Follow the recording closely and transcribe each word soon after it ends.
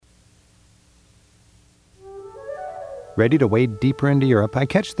Ready to wade deeper into Europe, I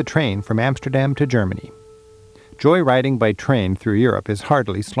catch the train from Amsterdam to Germany. Joy riding by train through Europe is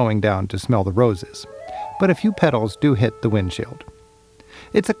hardly slowing down to smell the roses, but a few petals do hit the windshield.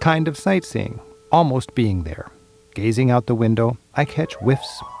 It's a kind of sightseeing, almost being there. Gazing out the window, I catch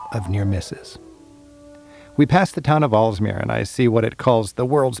whiffs of near misses. We pass the town of Aalsmeer, and I see what it calls the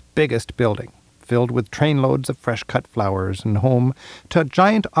world's biggest building, filled with trainloads of fresh-cut flowers and home to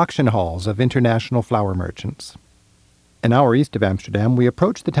giant auction halls of international flower merchants. An hour east of Amsterdam, we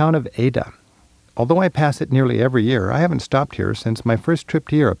approach the town of Ada. Although I pass it nearly every year, I haven't stopped here since my first trip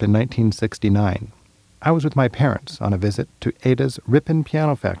to Europe in 1969. I was with my parents on a visit to Ada's Rippen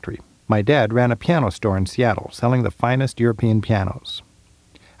Piano Factory. My dad ran a piano store in Seattle, selling the finest European pianos.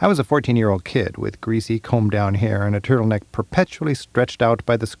 I was a 14-year-old kid with greasy, combed-down hair and a turtleneck perpetually stretched out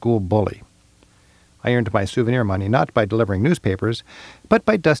by the school bully. I earned my souvenir money not by delivering newspapers, but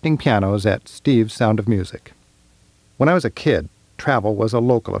by dusting pianos at Steve's Sound of Music. When I was a kid, travel was a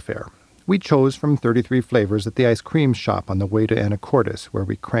local affair. We chose from 33 flavors at the ice cream shop on the way to Anacortes, where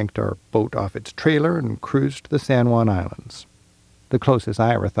we cranked our boat off its trailer and cruised to the San Juan Islands. The closest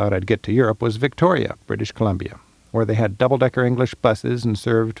I ever thought I'd get to Europe was Victoria, British Columbia, where they had double-decker English buses and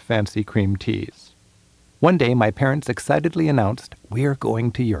served fancy cream teas. One day, my parents excitedly announced, "We're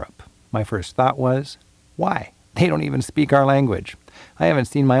going to Europe." My first thought was, why? They don't even speak our language. I haven't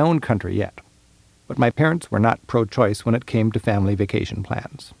seen my own country yet. But my parents were not pro-choice when it came to family vacation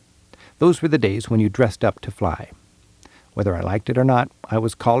plans. Those were the days when you dressed up to fly. Whether I liked it or not, I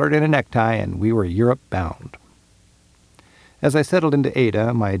was collared in a necktie and we were Europe-bound. As I settled into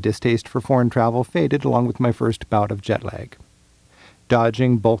Ada, my distaste for foreign travel faded along with my first bout of jet lag.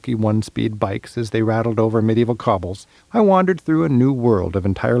 Dodging bulky one-speed bikes as they rattled over medieval cobbles, I wandered through a new world of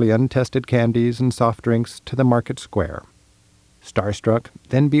entirely untested candies and soft drinks to the market square. Starstruck,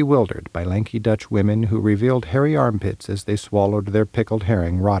 then bewildered by lanky Dutch women who revealed hairy armpits as they swallowed their pickled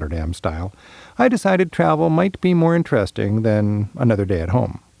herring Rotterdam style, I decided travel might be more interesting than another day at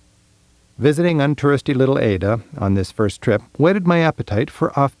home. Visiting untouristy little Ada on this first trip whetted my appetite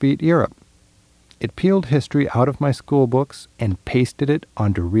for offbeat Europe. It peeled history out of my school books and pasted it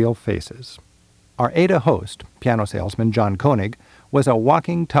onto real faces. Our Ada host, piano salesman John Koenig, was a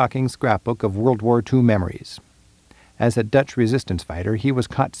walking, talking scrapbook of World War II memories. As a Dutch resistance fighter, he was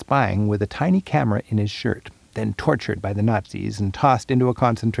caught spying with a tiny camera in his shirt, then tortured by the Nazis and tossed into a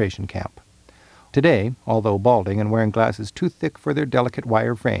concentration camp. Today, although balding and wearing glasses too thick for their delicate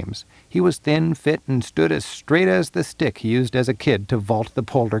wire frames, he was thin, fit, and stood as straight as the stick he used as a kid to vault the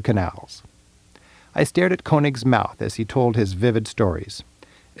polder canals. I stared at Koenig's mouth as he told his vivid stories.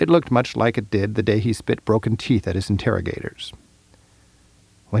 It looked much like it did the day he spit broken teeth at his interrogators.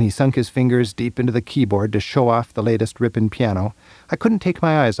 When he sunk his fingers deep into the keyboard to show off the latest Rippen piano, I couldn't take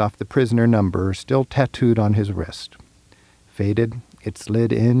my eyes off the prisoner number still tattooed on his wrist. Faded, it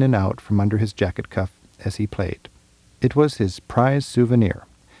slid in and out from under his jacket cuff as he played. It was his prized souvenir,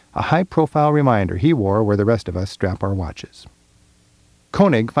 a high-profile reminder he wore where the rest of us strap our watches.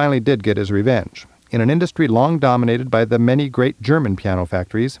 Koenig finally did get his revenge. In an industry long dominated by the many great German piano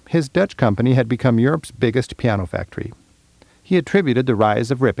factories, his Dutch company had become Europe's biggest piano factory. He attributed the rise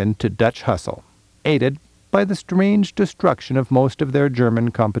of Rippen to Dutch hustle, aided by the strange destruction of most of their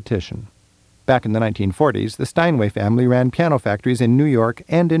German competition. Back in the 1940s, the Steinway family ran piano factories in New York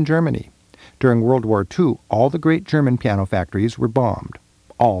and in Germany. During World War II, all the great German piano factories were bombed.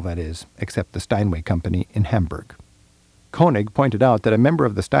 All, that is, except the Steinway Company in Hamburg. Koenig pointed out that a member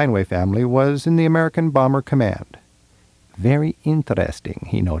of the Steinway family was in the American Bomber Command. Very interesting,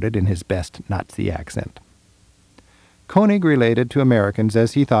 he noted in his best Nazi accent. Koenig related to Americans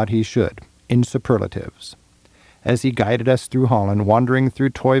as he thought he should, in superlatives. As he guided us through Holland, wandering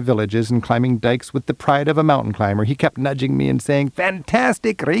through toy villages and climbing dikes with the pride of a mountain climber, he kept nudging me and saying,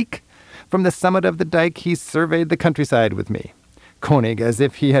 "Fantastic, Riek!" From the summit of the dike, he surveyed the countryside with me. Koenig, as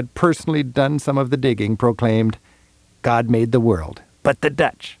if he had personally done some of the digging, proclaimed, "God made the world, but the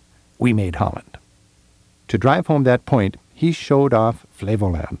Dutch, we made Holland." To drive home that point, he showed off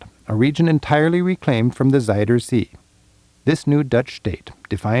Flevoland, a region entirely reclaimed from the Zuider Sea. This new Dutch state,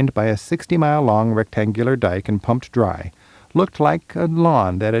 defined by a 60-mile-long rectangular dike and pumped dry, looked like a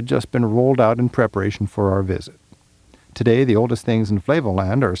lawn that had just been rolled out in preparation for our visit. Today, the oldest things in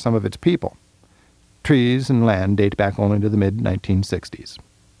Flevoland are some of its people. Trees and land date back only to the mid-1960s.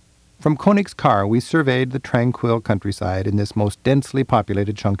 From Koenig's car, we surveyed the tranquil countryside in this most densely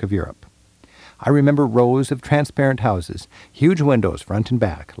populated chunk of Europe. I remember rows of transparent houses, huge windows front and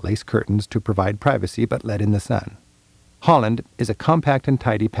back, lace curtains to provide privacy but let in the sun. Holland is a compact and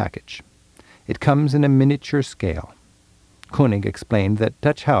tidy package. It comes in a miniature scale. Koenig explained that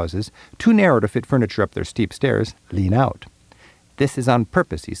Dutch houses, too narrow to fit furniture up their steep stairs, lean out. "This is on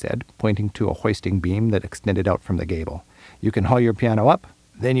purpose," he said, pointing to a hoisting beam that extended out from the gable. "You can haul your piano up,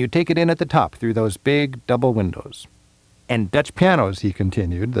 then you take it in at the top through those big double windows. And Dutch pianos," he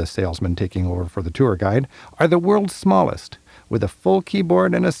continued, the salesman taking over for the tour guide, "are the world's smallest, with a full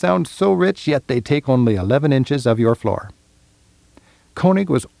keyboard and a sound so rich, yet they take only 11 inches of your floor." Koenig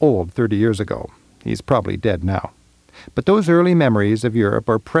was old 30 years ago. He's probably dead now. But those early memories of Europe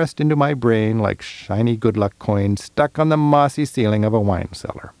are pressed into my brain like shiny good luck coins stuck on the mossy ceiling of a wine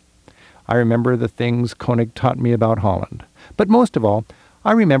cellar. I remember the things Koenig taught me about Holland. But most of all,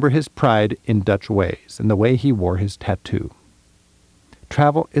 I remember his pride in Dutch ways and the way he wore his tattoo.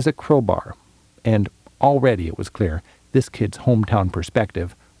 Travel is a crowbar, and already it was clear this kid's hometown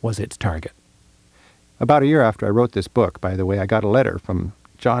perspective was its target. About a year after I wrote this book, by the way, I got a letter from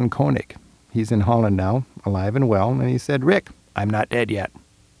John Koenig. He's in Holland now, alive and well, and he said, "Rick, I'm not dead yet."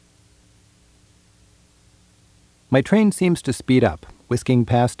 My train seems to speed up, whisking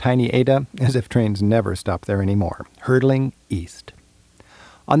past tiny Ada as if trains never stop there anymore, hurtling east.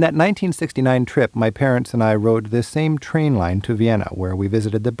 On that 1969 trip, my parents and I rode this same train line to Vienna, where we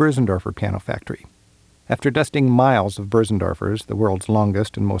visited the Bösendorfer piano factory. After dusting miles of Bösendorfers, the world's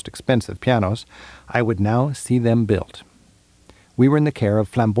longest and most expensive pianos, I would now see them built. We were in the care of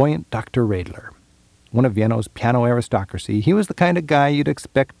flamboyant Dr. Radler. One of Vienna's piano aristocracy, he was the kind of guy you'd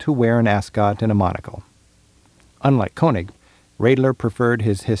expect to wear an ascot and a monocle. Unlike Koenig, Radler preferred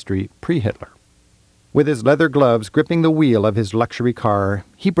his history pre-Hitler. With his leather gloves gripping the wheel of his luxury car,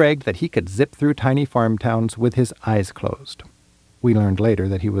 he bragged that he could zip through tiny farm towns with his eyes closed. We learned later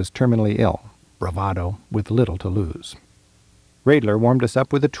that he was terminally ill, bravado with little to lose. Radler warmed us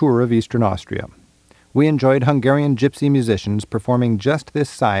up with a tour of eastern Austria. We enjoyed Hungarian gypsy musicians performing just this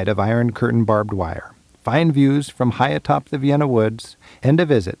side of Iron Curtain barbed wire, fine views from high atop the Vienna woods, and a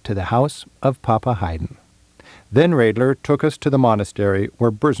visit to the house of Papa Haydn. Then Radler took us to the monastery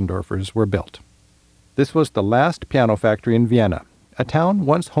where Bösendorfers were built. This was the last piano factory in Vienna, a town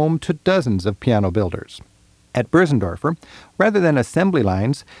once home to dozens of piano builders. At Bösendorfer, rather than assembly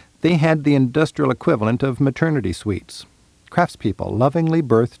lines, they had the industrial equivalent of maternity suites. Craftspeople lovingly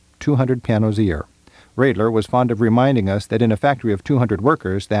birthed 200 pianos a year. Radler was fond of reminding us that in a factory of 200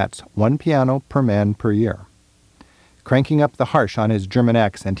 workers, that's one piano per man per year. Cranking up the harsh on his German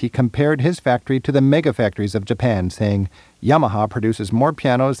accent, he compared his factory to the mega-factories of Japan, saying, "Yamaha produces more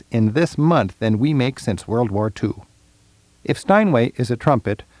pianos in this month than we make since World War II." If Steinway is a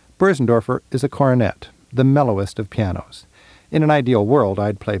trumpet, Bösendorfer is a cornet, the mellowest of pianos. In an ideal world,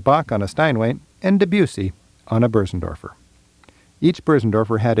 I'd play Bach on a Steinway and Debussy on a Bösendorfer. Each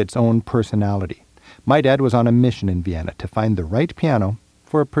Bösendorfer had its own personality. My dad was on a mission in Vienna to find the right piano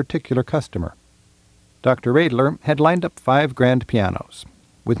for a particular customer. Dr. Radler had lined up 5 grand pianos.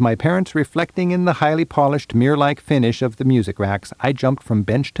 With my parents reflecting in the highly polished mirror-like finish of the music racks, I jumped from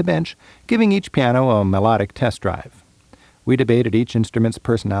bench to bench, giving each piano a melodic test drive. We debated each instrument's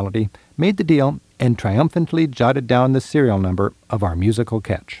personality, made the deal, and triumphantly jotted down the serial number of our musical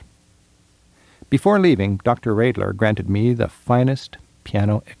catch. Before leaving, Dr. Radler granted me the finest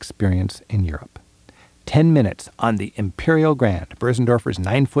piano experience in Europe. 10 minutes on the Imperial Grand, Bösendorfer's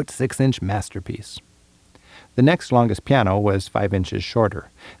 9-foot 6-inch masterpiece. The next longest piano was 5 inches shorter.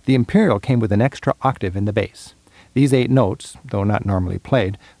 The Imperial came with an extra octave in the bass. These 8 notes, though not normally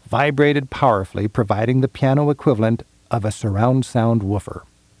played, vibrated powerfully, providing the piano equivalent of a surround sound woofer.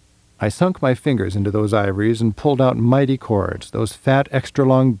 I sunk my fingers into those ivories and pulled out mighty chords, those fat,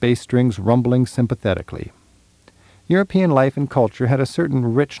 extra-long bass strings rumbling sympathetically. European life and culture had a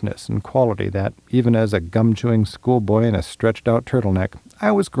certain richness and quality that, even as a gum-chewing schoolboy in a stretched-out turtleneck,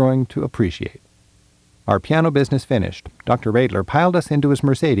 I was growing to appreciate. Our piano business finished, Dr. Radler piled us into his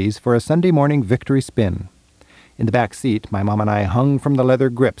Mercedes for a Sunday morning victory spin. In the back seat, my mom and I hung from the leather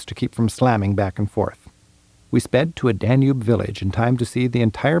grips to keep from slamming back and forth. We sped to a Danube village in time to see the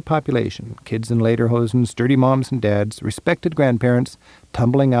entire population, kids in lederhosen, sturdy moms and dads, respected grandparents,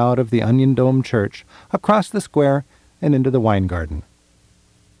 tumbling out of the Onion Dome Church, across the square, and into the wine garden.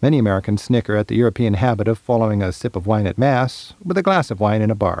 Many Americans snicker at the European habit of following a sip of wine at Mass with a glass of wine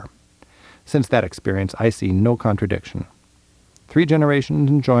in a bar. Since that experience, I see no contradiction. 3 generations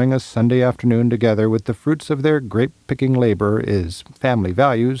enjoying a Sunday afternoon together with the fruits of their grape-picking labor is family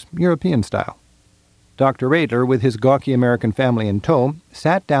values, European style. Dr. Radler, with his gawky American family in tow,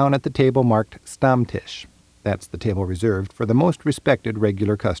 sat down at the table marked Stammtisch. That's the table reserved for the most respected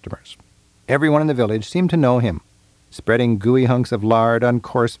regular customers. Everyone in the village seemed to know him. Spreading gooey hunks of lard on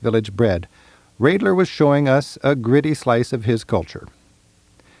coarse village bread, Radler was showing us a gritty slice of his culture.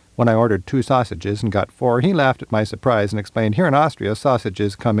 When I ordered 2 sausages and got 4, he laughed at my surprise and explained, "Here in Austria,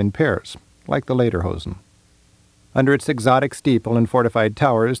 sausages come in pairs, like the lederhosen." Under its exotic steeple and fortified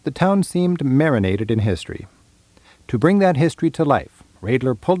towers, the town seemed marinated in history. To bring that history to life,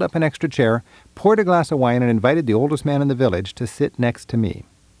 Radler pulled up an extra chair, poured a glass of wine, and invited the oldest man in the village to sit next to me.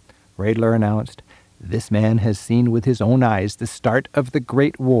 Radler announced, "This man has seen with his own eyes the start of the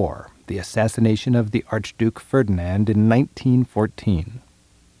Great War, the assassination of the Archduke Ferdinand in 1914.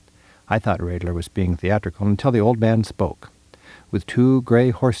 I thought Radler was being theatrical until the old man spoke. With 2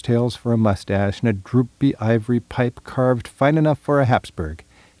 gray horsetails for a mustache and a droopy ivory pipe carved fine enough for a Habsburg,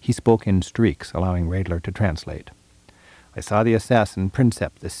 he spoke in streaks, allowing Radler to translate. I saw the assassin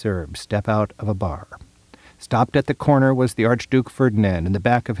Princep the Serb step out of a bar. Stopped at the corner was the Archduke Ferdinand in the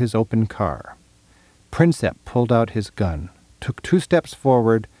back of his open car. Princep pulled out his gun, took 2 steps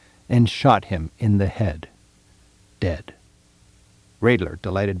forward, and shot him in the head. Dead." Radler,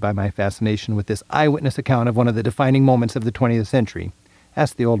 delighted by my fascination with this eyewitness account of one of the defining moments of the 20th century,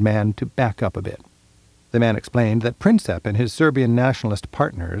 asked the old man to back up a bit. The man explained that Princep and his Serbian nationalist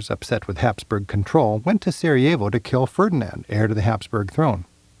partners, upset with Habsburg control, went to Sarajevo to kill Ferdinand, heir to the Habsburg throne.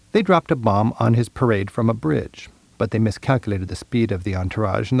 They dropped a bomb on his parade from a bridge, but they miscalculated the speed of the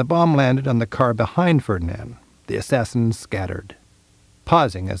entourage, and the bomb landed on the car behind Ferdinand. The assassins scattered.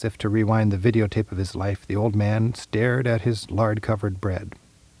 Pausing as if to rewind the videotape of his life, the old man stared at his lard-covered bread.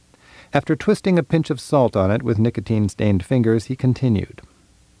 After twisting a pinch of salt on it with nicotine-stained fingers, he continued.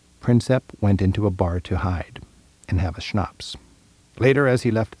 Princep went into a bar to hide and have a schnapps. Later, as he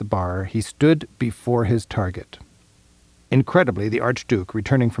left the bar, he stood before his target. Incredibly, the Archduke,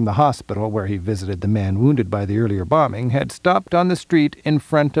 returning from the hospital where he visited the man wounded by the earlier bombing, had stopped on the street in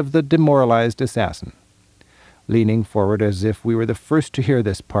front of the demoralized assassin. Leaning forward as if we were the first to hear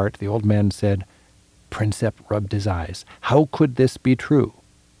this part, the old man said, Princep rubbed his eyes. How could this be true?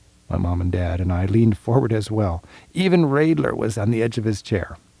 My mom and dad and I leaned forward as well. Even Radler was on the edge of his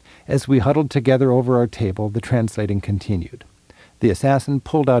chair. As we huddled together over our table, the translating continued. The assassin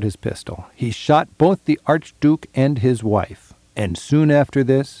pulled out his pistol. He shot both the Archduke and his wife. And soon after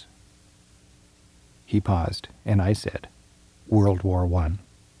this... He paused, and I said, World War I.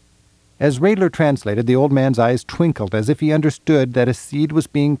 As Radler translated, the old man's eyes twinkled as if he understood that a seed was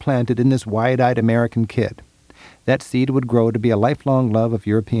being planted in this wide-eyed American kid. That seed would grow to be a lifelong love of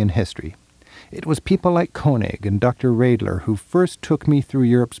European history. It was people like Koenig and Dr. Radler who first took me through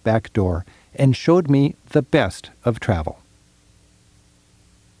Europe's back door and showed me the best of travel.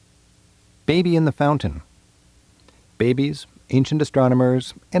 Baby in the Fountain. Babies, ancient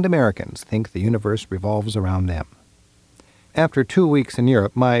astronomers, and Americans think the universe revolves around them. After 2 weeks in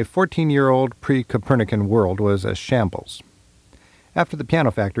Europe, my 14-year-old pre-Copernican world was a shambles. After the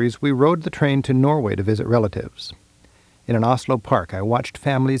piano factories, we rode the train to Norway to visit relatives. In an Oslo park, I watched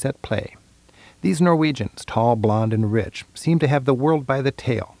families at play. These Norwegians, tall, blonde, and rich, seemed to have the world by the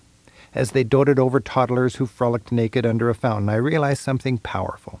tail. As they doted over toddlers who frolicked naked under a fountain, I realized something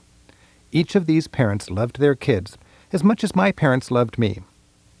powerful. Each of these parents loved their kids as much as my parents loved me.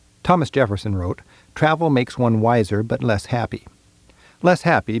 Thomas Jefferson wrote, "Travel makes one wiser but less happy." Less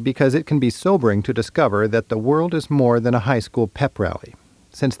happy because it can be sobering to discover that the world is more than a high school pep rally.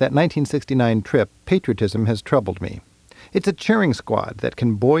 Since that 1969 trip, patriotism has troubled me. It's a cheering squad that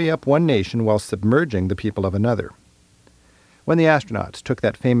can buoy up one nation while submerging the people of another. When the astronauts took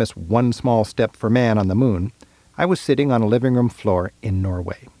that famous one small step for man on the moon, I was sitting on a living room floor in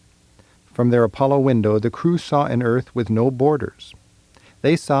Norway. From their Apollo window, the crew saw an Earth with no borders.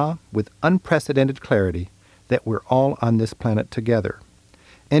 They saw, with unprecedented clarity, that we're all on this planet together.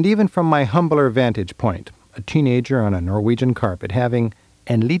 And even from my humbler vantage point, a teenager on a Norwegian carpet having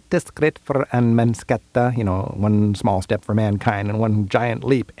en lite skritt for en menneskete, one small step for mankind and one giant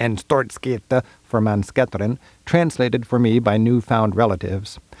leap, en stort skritt for mennesketeren, translated for me by newfound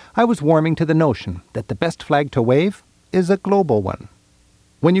relatives, I was warming to the notion that the best flag to wave is a global one.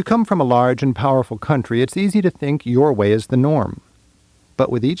 When you come from a large and powerful country, it's easy to think your way is the norm. But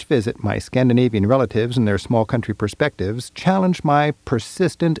with each visit, my Scandinavian relatives and their small country perspectives challenged my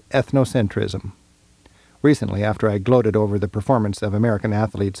persistent ethnocentrism. Recently, after I gloated over the performance of American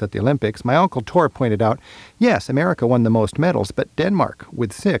athletes at the Olympics, my Uncle Tor pointed out, yes, America won the most medals, but Denmark,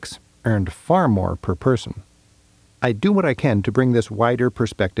 with 6, earned far more per person. I do what I can to bring this wider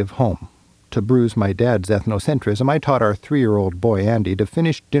perspective home. To bruise my dad's ethnocentrism, I taught our 3-year-old boy Andy to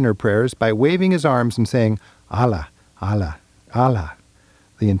finish dinner prayers by waving his arms and saying, Allah, Allah, Allah.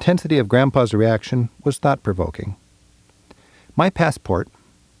 The intensity of Grandpa's reaction was thought-provoking. My passport,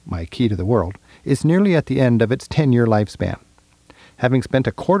 my key to the world, is nearly at the end of its 10-year lifespan. Having spent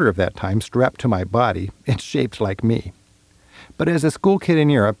a quarter of that time strapped to my body, it's shaped like me. But as a school kid in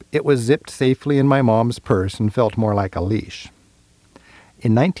Europe, it was zipped safely in my mom's purse and felt more like a leash.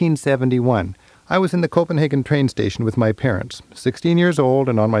 In 1971, I was in the Copenhagen train station with my parents, 16 years old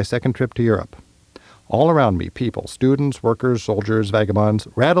and on my second trip to Europe. All around me, people, students, workers, soldiers, vagabonds,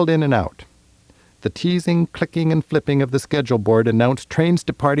 rattled in and out. The teasing, clicking, and flipping of the schedule board announced trains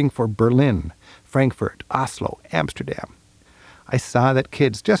departing for Berlin, Frankfurt, Oslo, Amsterdam. I saw that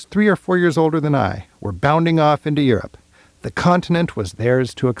kids just 3 or 4 years older than I were bounding off into Europe. The continent was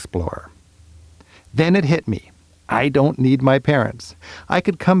theirs to explore. Then it hit me. I don't need my parents. I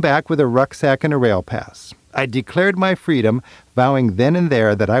could come back with a rucksack and a rail pass. I declared my freedom, vowing then and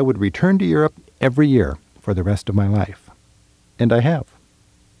there that I would return to Europe every year for the rest of my life. And I have.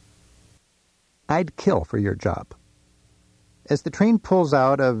 I'd kill for your job. As the train pulls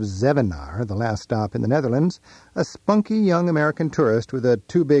out of Zevenaar, the last stop in the Netherlands, a spunky young American tourist with a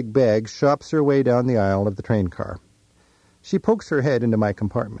too big bag shops her way down the aisle of the train car. She pokes her head into my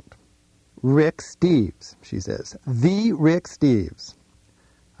compartment. "Rick Steves," she says. "The Rick Steves."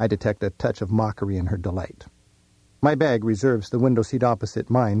 I detect a touch of mockery in her delight. My bag reserves the window seat opposite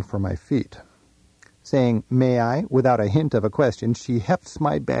mine for my feet. Saying, "May I?" without a hint of a question, she hefts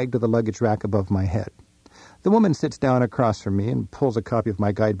my bag to the luggage rack above my head. The woman sits down across from me and pulls a copy of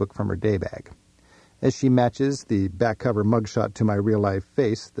my guidebook from her day bag. As she matches the back cover mugshot to my real-life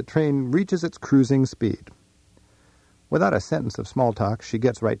face, the train reaches its cruising speed. Without a sentence of small talk, she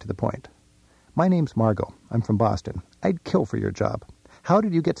gets right to the point. "My name's Margot. I'm from Boston. I'd kill for your job. How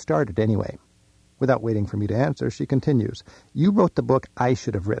did you get started anyway?" Without waiting for me to answer, she continues, "You wrote the book I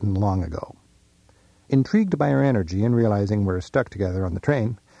should have written long ago." Intrigued by her energy and realizing we're stuck together on the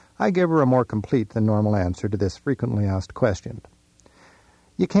train, I give her a more complete than normal answer to this frequently asked question.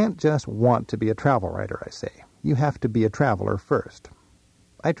 You can't just want to be a travel writer, I say. You have to be a traveler first.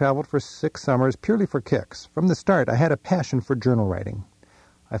 I traveled for 6 summers purely for kicks. From the start, I had a passion for journal writing.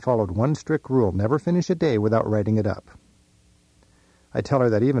 I followed one strict rule: never finish a day without writing it up. I tell her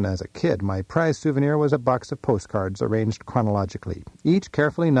that even as a kid, my prized souvenir was a box of postcards arranged chronologically, each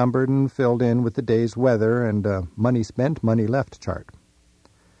carefully numbered and filled in with the day's weather and a money spent, money left chart.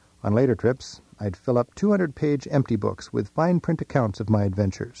 On later trips, I'd fill up 200-page empty books with fine print accounts of my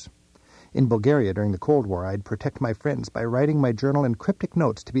adventures. In Bulgaria during the Cold War, I'd protect my friends by writing my journal in cryptic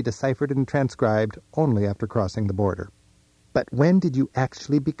notes to be deciphered and transcribed only after crossing the border. "But when did you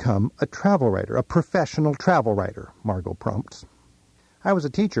actually become a travel writer, a professional travel writer?" Margot prompts. "I was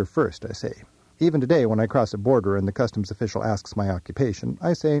a teacher first," I say. Even today, when I cross a border and the customs official asks my occupation,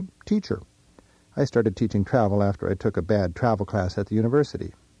 I say, "teacher." I started teaching travel after I took a bad travel class at the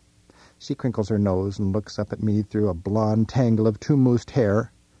university. She crinkles her nose and looks up at me through a blonde tangle of two-moosed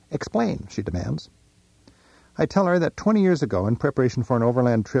hair. "Explain," she demands. I tell her that 20 years ago, in preparation for an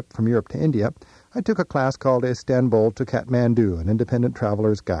overland trip from Europe to India, I took a class called Istanbul to Kathmandu, an independent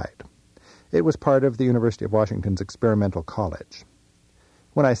traveler's guide. It was part of the University of Washington's experimental college.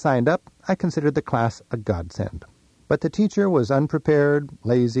 When I signed up, I considered the class a godsend. But the teacher was unprepared,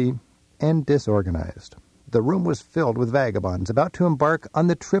 lazy, and disorganized. The room was filled with vagabonds about to embark on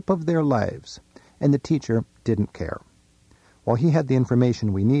the trip of their lives, and the teacher didn't care. While he had the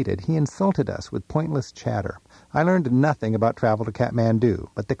information we needed, he insulted us with pointless chatter. I learned nothing about travel to Kathmandu,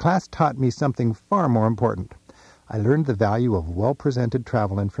 but the class taught me something far more important. I learned the value of well-presented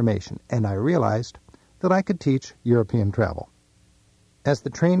travel information, and I realized that I could teach European travel. As the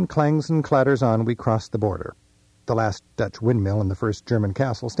train clangs and clatters on, we cross the border. The last Dutch windmill and the first German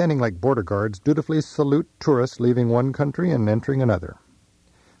castle, standing like border guards, dutifully salute tourists leaving one country and entering another.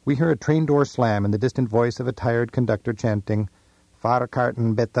 We hear a train door slam and the distant voice of a tired conductor chanting,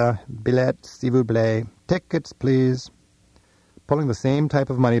 "Fahrkarten bitte, billet s'il vous plaît, tickets please." Pulling the same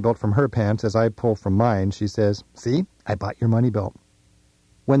type of money belt from her pants as I pull from mine, she says, "See, I bought your money belt."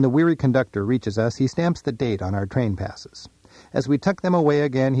 When the weary conductor reaches us, he stamps the date on our train passes. As we tuck them away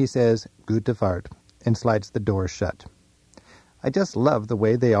again, he says, "Gute Fahrt," and slides the door shut. "I just love the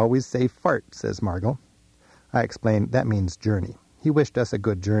way they always say fart," says Margot. I explain that means journey. He wished us a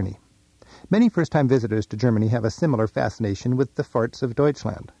good journey. Many first-time visitors to Germany have a similar fascination with the farts of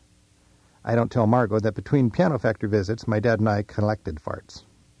Deutschland. I don't tell Margot that between piano factory visits, my dad and I collected farts.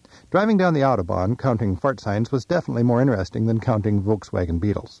 Driving down the Autobahn, counting fart signs was definitely more interesting than counting Volkswagen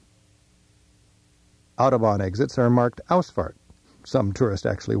Beetles. Autobahn exits are marked Ausfahrt. Some tourists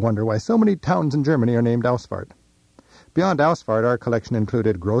actually wonder why so many towns in Germany are named Ausfahrt. Beyond Ausfahrt, our collection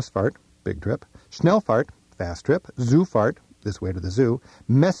included Grossfahrt, big trip, Schnellfahrt, fast trip, Zoofahrt, this way to the zoo,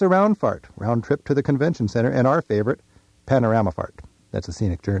 Messe-Roundfahrt, round trip to the convention center, and our favorite, Panoramafahrt, that's a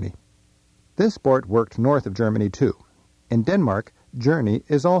scenic journey. This sport worked north of Germany too. In Denmark, journey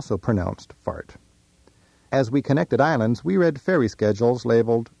is also pronounced fart. As we connected islands, we read ferry schedules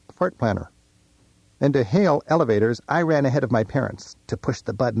labeled Fart Planner. And to hail elevators, I ran ahead of my parents to push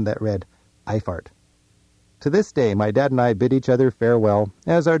the button that read, I fart. To this day, my dad and I bid each other farewell,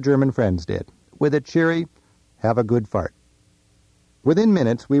 as our German friends did, with a cheery, have a good fart. Within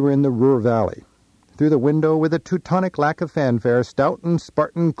minutes, we were in the Ruhr Valley. Through the window, with a Teutonic lack of fanfare, stout and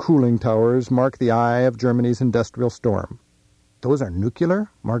Spartan cooling towers mark the eye of Germany's industrial storm. Those are nuclear?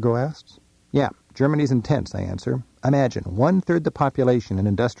 Margot asks. Yeah, Germany's intense, I answer. Imagine 1/3 the population and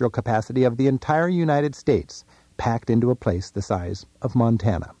industrial capacity of the entire United States packed into a place the size of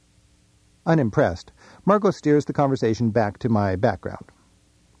Montana. Unimpressed, Margot steers the conversation back to my background.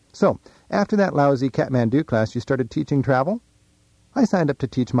 So, after that lousy Kathmandu class, you started teaching travel? I signed up to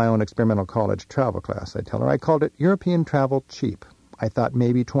teach my own experimental college travel class, I tell her. I called it European Travel Cheap. I thought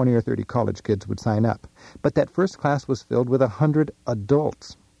maybe 20 or 30 college kids would sign up. But that first class was filled with 100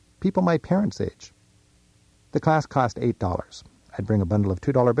 adults, people my parents' age. The class cost $8. I'd bring a bundle of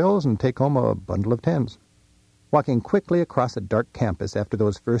 $2 bills and take home a bundle of 10s. Walking quickly across a dark campus after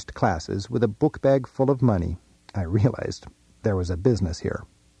those first classes with a book bag full of money, I realized there was a business here.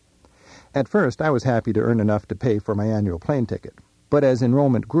 At first, I was happy to earn enough to pay for my annual plane ticket. But as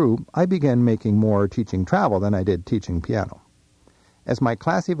enrollment grew, I began making more teaching travel than I did teaching piano. As my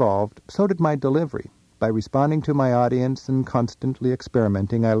class evolved, so did my delivery. By responding to my audience and constantly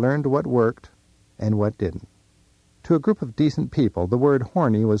experimenting, I learned what worked and what didn't. To a group of decent people, the word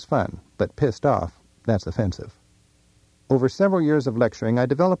horny was fun, but pissed off, that's offensive. Over several years of lecturing, I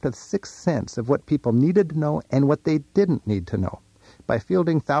developed a sixth sense of what people needed to know and what they didn't need to know. By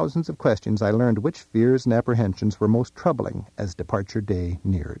fielding thousands of questions, I learned which fears and apprehensions were most troubling as departure day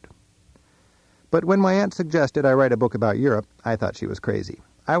neared. But when my aunt suggested I write a book about Europe, I thought she was crazy.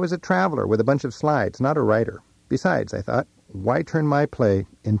 I was a traveler with a bunch of slides, not a writer. Besides, I thought, why turn my play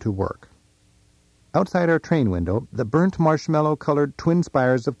into work? Outside our train window, the burnt marshmallow-colored twin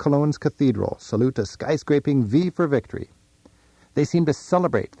spires of Cologne's cathedral salute a skyscraping V for victory. They seem to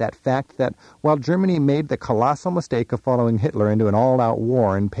celebrate that fact that while Germany made the colossal mistake of following Hitler into an all-out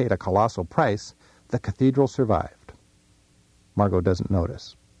war and paid a colossal price, the cathedral survived. Margot doesn't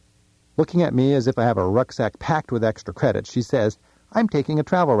notice. Looking at me as if I have a rucksack packed with extra credits, she says, I'm taking a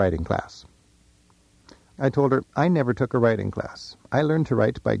travel writing class. I told her I never took a writing class. I learned to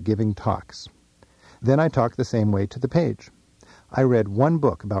write by giving talks. Then I talked the same way to the page. I read one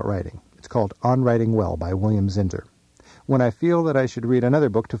book about writing. It's called On Writing Well by William Zinsser. When I feel that I should read another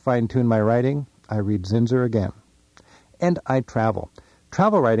book to fine-tune my writing, I read Zinsser again. And I travel.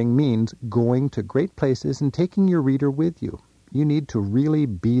 Travel writing means going to great places and taking your reader with you. You need to really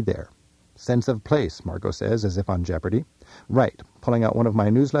be there. Sense of place, Margot says, as if on Jeopardy. Right. Pulling out one of my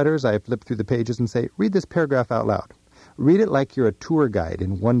newsletters, I flip through the pages and say, read this paragraph out loud. Read it like you're a tour guide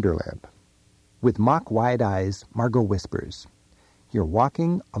in Wonderland. With mock-wide eyes, Margot whispers, You're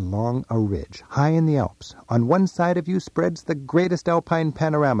walking along a ridge, high in the Alps. On one side of you spreads the greatest alpine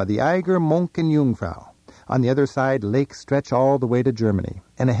panorama, the Eiger, Monch, and Jungfrau. On the other side, lakes stretch all the way to Germany.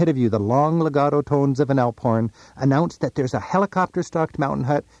 And ahead of you, the long legato tones of an Alp horn announce that there's a helicopter-stalked mountain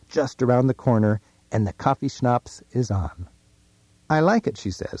hut just around the corner, and the coffee schnapps is on. I like it,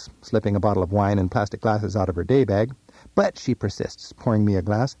 she says, slipping a bottle of wine and plastic glasses out of her day bag. But, she persists, pouring me a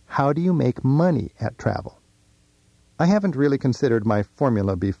glass, how do you make money at travel? I haven't really considered my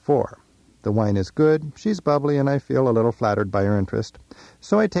formula before. The wine is good, she's bubbly, and I feel a little flattered by her interest.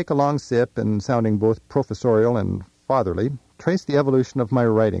 So I take a long sip and, sounding both professorial and fatherly, trace the evolution of my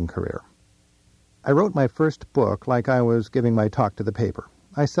writing career. I wrote my first book like I was giving my talk to the paper.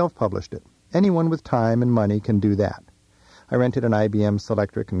 I self-published it. Anyone with time and money can do that. I rented an IBM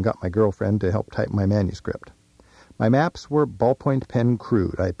Selectric and got my girlfriend to help type my manuscript. My maps were ballpoint pen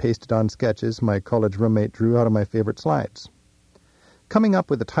crude. I pasted on sketches my college roommate drew out of my favorite slides. Coming up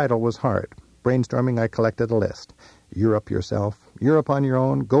with a title was hard. Brainstorming, I collected a list. Europe yourself, Europe on your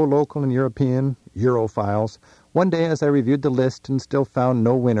own, go local and European, Europhiles. One day as I reviewed the list and still found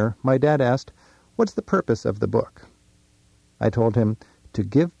no winner, my dad asked, "What's the purpose of the book?" I told him, to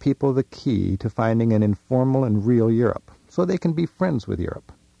give people the key to finding an informal and real Europe, so they can be friends with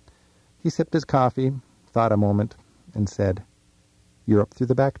Europe. He sipped his coffee, thought a moment, and said, "Europe through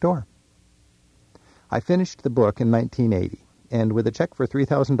the back door." I finished the book in 1980, and with a check for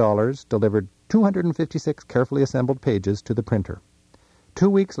 $3,000, delivered 256 carefully assembled pages to the printer. 2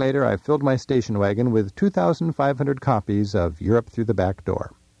 weeks later, I filled my station wagon with 2,500 copies of Europe Through the Back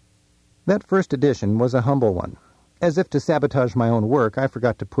Door. That first edition was a humble one. As if to sabotage my own work, I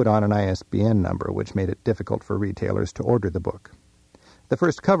forgot to put on an ISBN number, which made it difficult for retailers to order the book. The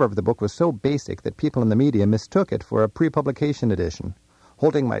first cover of the book was so basic that people in the media mistook it for a pre-publication edition.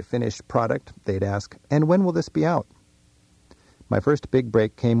 Holding my finished product, they'd ask, "And when will this be out?" My first big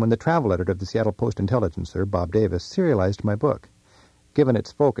break came when the travel editor of the Seattle Post-Intelligencer, Bob Davis, serialized my book. Given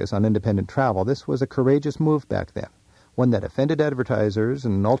its focus on independent travel, this was a courageous move back then, one that offended advertisers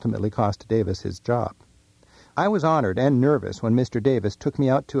and ultimately cost Davis his job. I was honored and nervous when Mr. Davis took me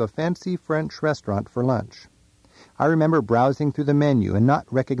out to a fancy French restaurant for lunch. I remember browsing through the menu and not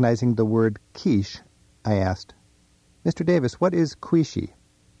recognizing the word quiche. I asked, "Mr. Davis, what is quiche?"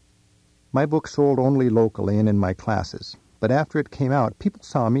 My book sold only locally and in my classes, but after it came out, people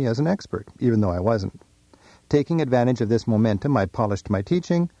saw me as an expert, even though I wasn't. Taking advantage of this momentum, I polished my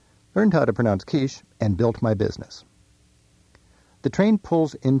teaching, learned how to pronounce quiche, and built my business. The train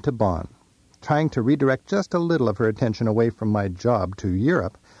pulls into Bonn. Trying to redirect just a little of her attention away from my job to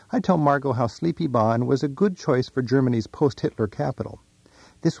Europe, I tell Margot how sleepy Bonn was a good choice for Germany's post-Hitler capital.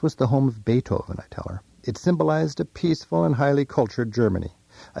 This was the home of Beethoven, I tell her. It symbolized a peaceful and highly cultured Germany,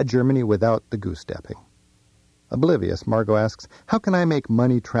 a Germany without the goose-stepping. Oblivious, Margot asks, "How can I make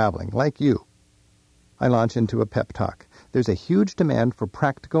money traveling, like you?" I launch into a pep talk. There's a huge demand for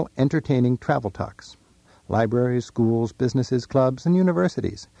practical, entertaining travel talks. Libraries, schools, businesses, clubs, and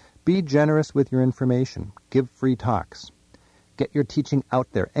universities. Be generous with your information. Give free talks. Get your teaching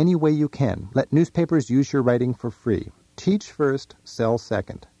out there any way you can. Let newspapers use your writing for free. Teach first, sell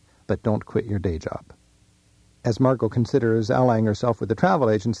second. But don't quit your day job. As Margot considers allying herself with the travel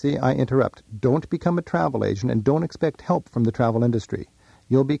agency, I interrupt. Don't become a travel agent and don't expect help from the travel industry.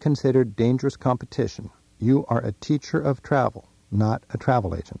 You'll be considered dangerous competition. You are a teacher of travel, not a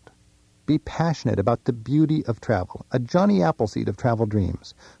travel agent. Be passionate about the beauty of travel, a Johnny Appleseed of travel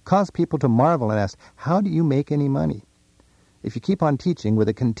dreams. Cause people to marvel and ask, "How do you make any money?" If you keep on teaching with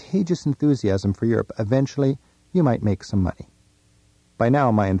a contagious enthusiasm for Europe, eventually you might make some money. By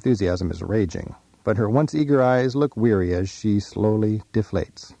now my enthusiasm is raging, but her once eager eyes look weary as she slowly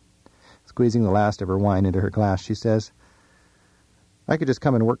deflates. Squeezing the last of her wine into her glass, she says, "I could just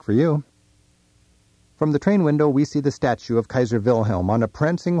come and work for you." From the train window, we see the statue of Kaiser Wilhelm on a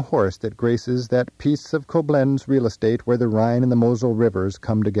prancing horse that graces that piece of Koblenz real estate where the Rhine and the Mosel rivers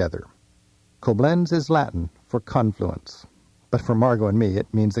come together. Koblenz is Latin for confluence, but for Margot and me,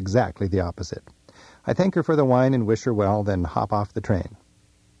 it means exactly the opposite. I thank her for the wine and wish her well, then hop off the train.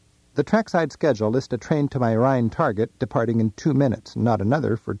 The trackside schedule lists a train to my Rhine target departing in 2 minutes, not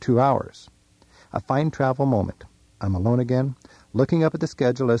another for 2 hours. A fine travel moment. I'm alone again, looking up at the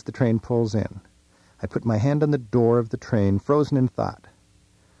schedule as the train pulls in. I put my hand on the door of the train, frozen in thought.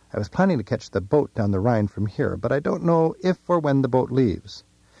 I was planning to catch the boat down the Rhine from here, but I don't know if or when the boat leaves.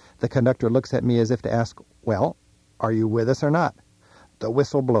 The conductor looks at me as if to ask, "Well, are you with us or not?" The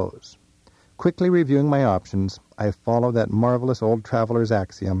whistle blows. Quickly reviewing my options, I follow that marvelous old traveler's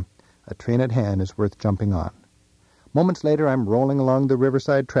axiom, a train at hand is worth jumping on. Moments later, I'm rolling along the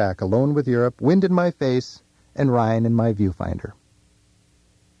riverside track, alone with Europe, wind in my face, and Rhine in my viewfinder.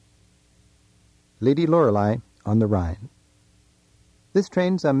 Lady Lorelei on the Rhine. This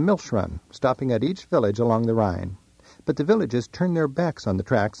train's a milch run, stopping at each village along the Rhine. But the villages turn their backs on the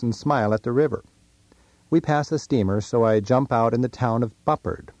tracks and smile at the river. We pass a steamer, so I jump out in the town of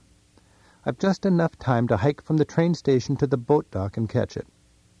Buppard. I've just enough time to hike from the train station to the boat dock and catch it.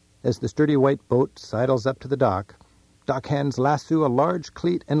 As the sturdy white boat sidles up to the dock hands lasso a large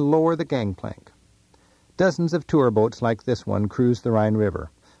cleat and lower the gangplank. Dozens of tour boats like this one cruise the Rhine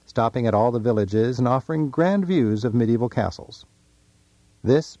River, stopping at all the villages and offering grand views of medieval castles.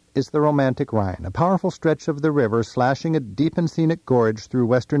 This is the romantic Rhine, a powerful stretch of the river slashing a deep and scenic gorge through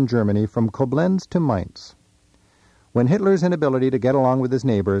western Germany from Koblenz to Mainz. When Hitler's inability to get along with his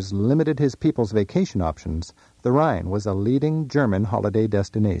neighbors limited his people's vacation options, the Rhine was a leading German holiday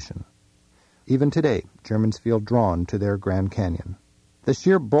destination. Even today, Germans feel drawn to their Grand Canyon. The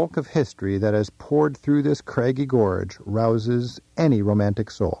sheer bulk of history that has poured through this craggy gorge rouses any romantic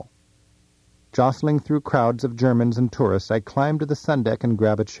soul. Jostling through crowds of Germans and tourists, I climb to the sun deck and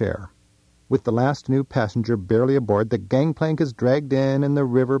grab a chair. With the last new passenger barely aboard, the gangplank is dragged in and the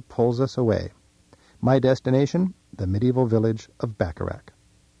river pulls us away. My destination, the medieval village of Bacharach.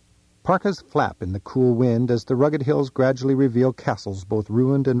 Parkas flap in the cool wind as the rugged hills gradually reveal castles both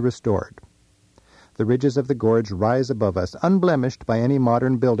ruined and restored. The ridges of the gorge rise above us, unblemished by any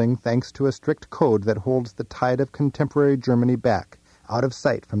modern building thanks to a strict code that holds the tide of contemporary Germany back, out of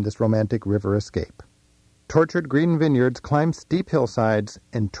sight from this romantic river escape. Tortured green vineyards climb steep hillsides,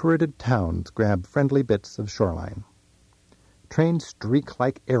 and turreted towns grab friendly bits of shoreline. Trains streak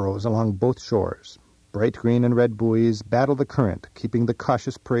like arrows along both shores. Bright green and red buoys battle the current, keeping the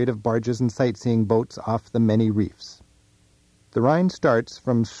cautious parade of barges and sightseeing boats off the many reefs. The Rhine starts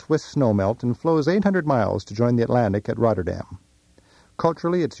from Swiss snowmelt and flows 800 miles to join the Atlantic at Rotterdam.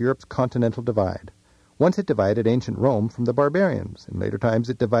 Culturally, it's Europe's continental divide. Once it divided ancient Rome from the barbarians. In later times,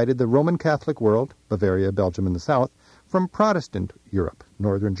 it divided the Roman Catholic world, Bavaria, Belgium, and the south, from Protestant Europe,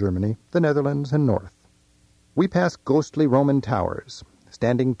 northern Germany, the Netherlands, and north. We pass ghostly Roman towers.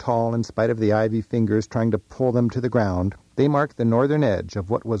 Standing tall in spite of the ivy fingers trying to pull them to the ground, they mark the northern edge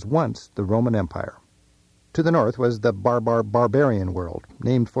of what was once the Roman Empire. To the north was the barbarian world,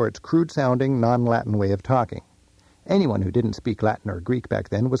 named for its crude-sounding, non-Latin way of talking. Anyone who didn't speak Latin or Greek back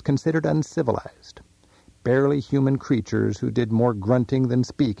then was considered uncivilized. Barely human creatures who did more grunting than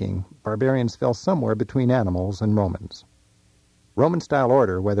speaking, barbarians fell somewhere between animals and Romans. Roman-style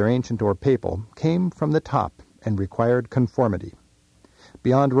order, whether ancient or papal, came from the top and required conformity.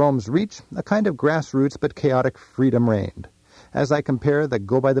 Beyond Rome's reach, a kind of grassroots but chaotic freedom reigned. As I compare the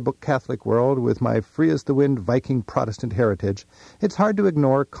go-by-the-book Catholic world with my free-as-the-wind Viking Protestant heritage, it's hard to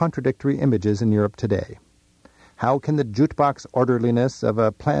ignore contradictory images in Europe today. How can the jukebox orderliness of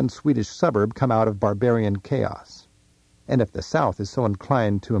a planned Swedish suburb come out of barbarian chaos? And if the South is so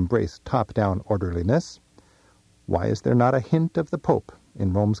inclined to embrace top-down orderliness, why is there not a hint of the Pope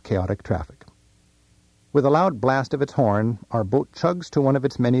in Rome's chaotic traffic? With a loud blast of its horn, our boat chugs to one of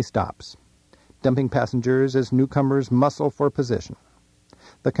its many stops, dumping passengers as newcomers muscle for position.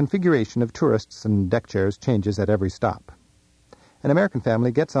 The configuration of tourists and deck chairs changes at every stop. An American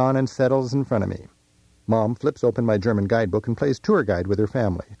family gets on and settles in front of me. Mom flips open my German guidebook and plays tour guide with her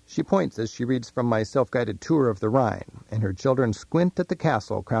family. She points as she reads from my self-guided tour of the Rhine, and her children squint at the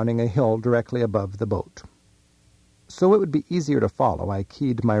castle crowning a hill directly above the boat. So it would be easier to follow, I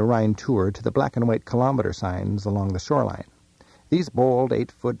keyed my Rhine tour to the black-and-white kilometer signs along the shoreline. These bold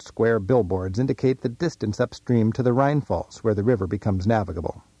 8-foot square billboards indicate the distance upstream to the Rhine Falls, where the river becomes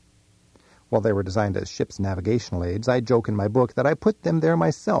navigable. While they were designed as ship's navigational aids, I joke in my book that I put them there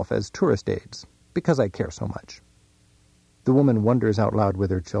myself as tourist aids, because I care so much. The woman wonders out loud with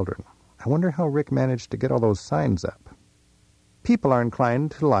her children. I wonder how Rick managed to get all those signs up. People are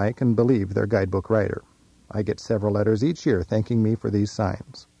inclined to like and believe their guidebook writer. I get several letters each year thanking me for these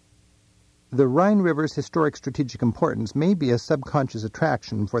signs. The Rhine River's historic strategic importance may be a subconscious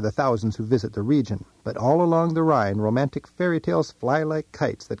attraction for the thousands who visit the region, but all along the Rhine, romantic fairy tales fly like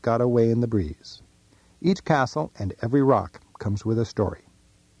kites that got away in the breeze. Each castle and every rock comes with a story.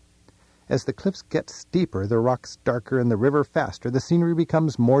 As the cliffs get steeper, the rocks darker, and the river faster, the scenery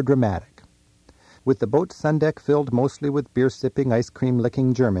becomes more dramatic. With the boat's sundeck filled mostly with beer-sipping,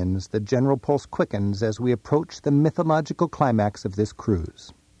 ice-cream-licking Germans, the general pulse quickens as we approach the mythological climax of this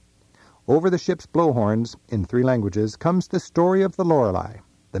cruise. Over the ship's blowhorns, in 3 languages, comes the story of the Lorelei,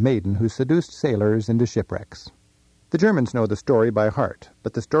 the maiden who seduced sailors into shipwrecks. The Germans know the story by heart,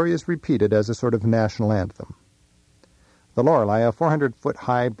 but the story is repeated as a sort of national anthem. The Lorelei, a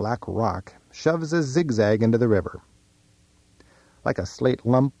 400-foot-high black rock, shoves a zigzag into the river. Like a slate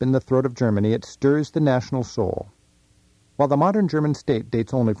lump in the throat of Germany, it stirs the national soul. While the modern German state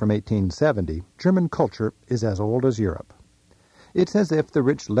dates only from 1870, German culture is as old as Europe. It's as if the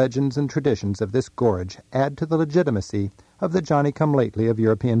rich legends and traditions of this gorge add to the legitimacy of the Johnny-come-lately of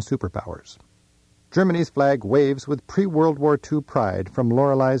European superpowers. Germany's flag waves with pre-World War II pride from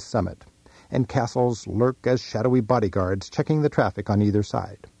Lorelei's summit, and castles lurk as shadowy bodyguards checking the traffic on either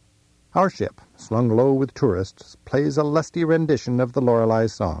side. Our ship, slung low with tourists, plays a lusty rendition of the Lorelei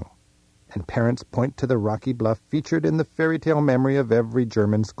song, and parents point to the rocky bluff featured in the fairy tale memory of every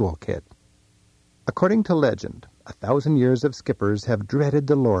German school kid. According to legend, 1,000 years of skippers have dreaded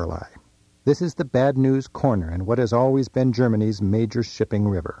the Lorelei. This is the bad news corner in what has always been Germany's major shipping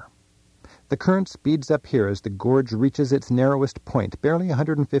river. The current speeds up here as the gorge reaches its narrowest point, barely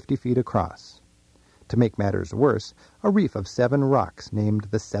 150 feet across. To make matters worse, a reef of 7 rocks, named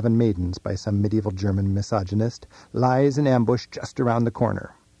the 7 Maidens by some medieval German misogynist, lies in ambush just around the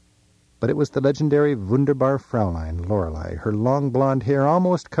corner. But it was the legendary Wunderbar Fraulein, Lorelei, her long blonde hair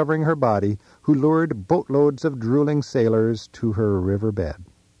almost covering her body, who lured boatloads of drooling sailors to her riverbed.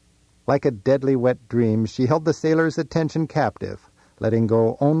 Like a deadly wet dream, she held the sailors' attention captive, letting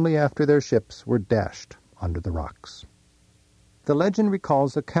go only after their ships were dashed onto the rocks. The legend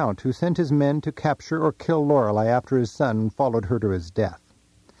recalls a count who sent his men to capture or kill Lorelei after his son followed her to his death.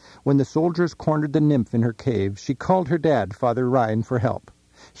 When the soldiers cornered the nymph in her cave, she called her dad, Father Rhine, for help.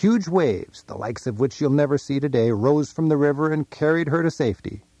 Huge waves, the likes of which you'll never see today, rose from the river and carried her to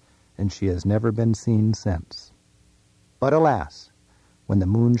safety, and she has never been seen since. But alas, when the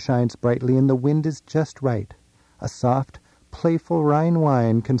moon shines brightly and the wind is just right, a soft, playful Rhine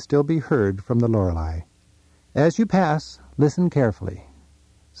whine can still be heard from the Lorelei. As you pass, listen carefully.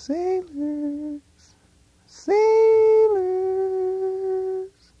 Sailors, sailors.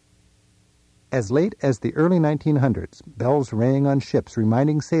 As late as the early 1900s, bells rang on ships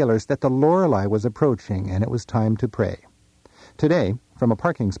reminding sailors that the Lorelei was approaching and it was time to pray. Today, from a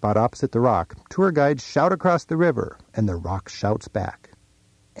parking spot opposite the Rock, tour guides shout across the river, and the Rock shouts back.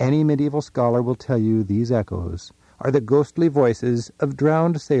 Any medieval scholar will tell you these echoes are the ghostly voices of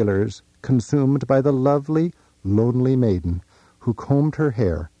drowned sailors consumed by the lovely, lonely maiden who combed her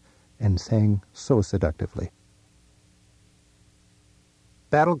hair and sang so seductively.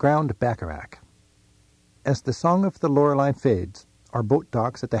 Battleground Bacharach. As the song of the Lorelei fades, our boat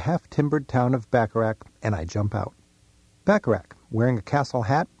docks at the half-timbered town of Bacharach, and I jump out. Bacharach, wearing a castle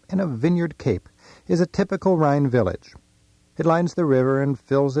hat and a vineyard cape, is a typical Rhine village. It lines the river and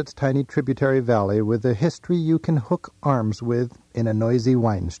fills its tiny tributary valley with a history you can hook arms with in a noisy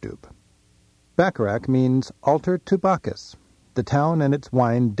wine stoup. Bacharach means altar to Bacchus. The town and its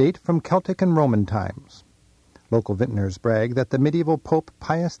wine date from Celtic and Roman times. Local vintners brag that the medieval Pope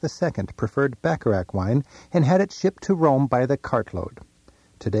Pius II preferred Bacharach wine and had it shipped to Rome by the cartload.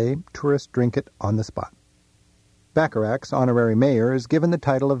 Today, tourists drink it on the spot. Bacharach's honorary mayor is given the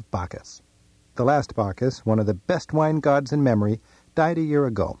title of Bacchus. The last Bacchus, one of the best wine gods in memory, died a year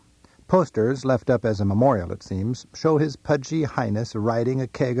ago. Posters, left up as a memorial it seems, show his pudgy highness riding a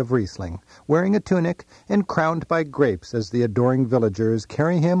keg of Riesling, wearing a tunic and crowned by grapes as the adoring villagers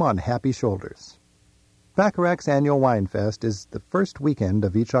carry him on happy shoulders. Bacharach's annual wine fest is the first weekend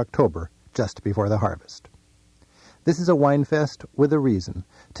of each October, just before the harvest. This is a wine fest with a reason,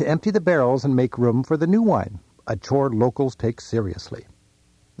 to empty the barrels and make room for the new wine, a chore locals take seriously.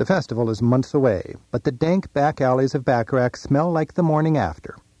 The festival is months away, but the dank back alleys of Bacharach smell like the morning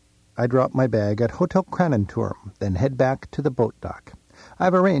after. I drop my bag at Hotel Kranenturm, then head back to the boat dock.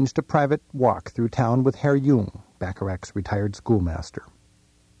 I've arranged a private walk through town with Herr Jung, Bacharach's retired schoolmaster.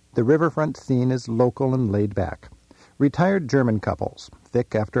 The riverfront scene is local and laid back. Retired German couples,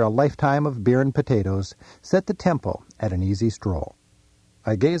 thick after a lifetime of beer and potatoes, set the tempo at an easy stroll.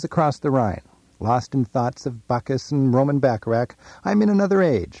 I gaze across the Rhine. Lost in thoughts of Bacchus and Roman Bacharach, I'm in another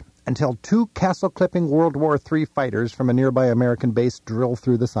age, until two castle-clipping World War III fighters from a nearby American base drill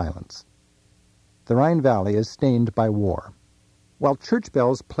through the silence. The Rhine Valley is stained by war. While church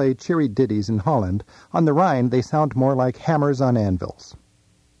bells play cheery ditties in Holland, on the Rhine they sound more like hammers on anvils.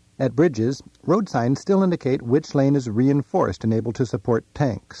 At bridges, road signs still indicate which lane is reinforced and able to support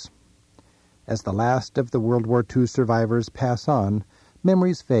tanks. As the last of the World War II survivors pass on,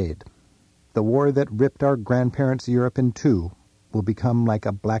 memories fade. The war that ripped our grandparents' Europe in two will become like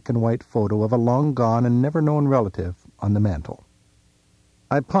a black-and-white photo of a long-gone and never-known relative on the mantel.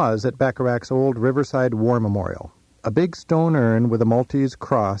 I pause at Bacharach's old riverside war memorial, a big stone urn with a Maltese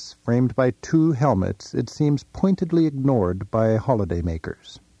cross framed by two helmets it seems pointedly ignored by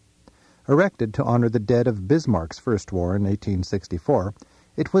holidaymakers. Erected to honor the dead of Bismarck's First War in 1864,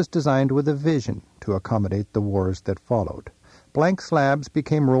 it was designed with a vision to accommodate the wars that followed. Blank slabs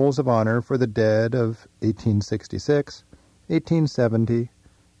became rolls of honor for the dead of 1866, 1870,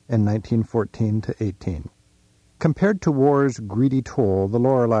 and 1914 to 18. Compared to war's greedy toll, the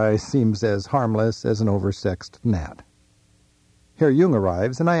Lorelei seems as harmless as an oversexed gnat. Herr Jung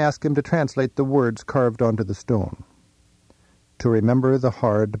arrives, and I ask him to translate the words carved onto the stone. To remember the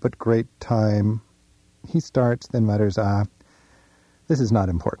hard but great time. He starts, then mutters, this is not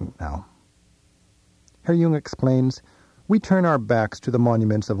important now. Herr Jung explains, we turn our backs to the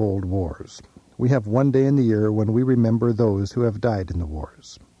monuments of old wars. We have one day in the year when we remember those who have died in the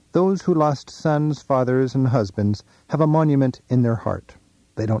wars. Those who lost sons, fathers, and husbands have a monument in their heart.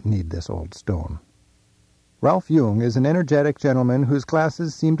 They don't need this old stone. Ralph Jung is an energetic gentleman whose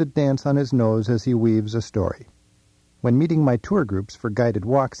glasses seem to dance on his nose as he weaves a story. When meeting my tour groups for guided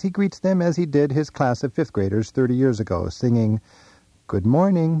walks, he greets them as he did his class of fifth graders 30 years ago, singing, good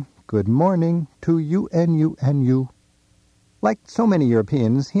morning to you and you and you." Like so many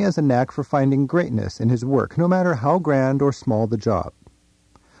Europeans, he has a knack for finding greatness in his work, no matter how grand or small the job.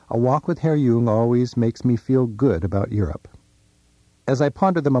 A walk with Herr Jung always makes me feel good about Europe. As I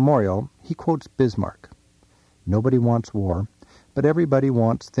ponder the memorial, he quotes Bismarck. Nobody wants war, but everybody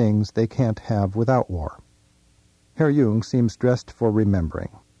wants things they can't have without war. Herr Jung seems dressed for remembering,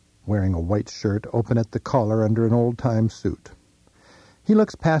 wearing a white shirt open at the collar under an old-time suit. He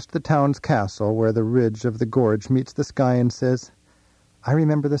looks past the town's castle where the ridge of the gorge meets the sky and says, "I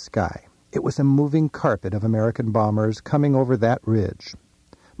remember the sky. It was a moving carpet of American bombers coming over that ridge.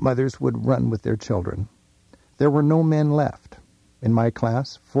 Mothers would run with their children. There were no men left. In my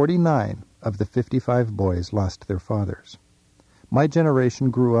class, 49 of the 55 boys lost their fathers. My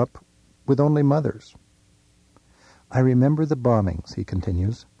generation grew up with only mothers. I remember the bombings," he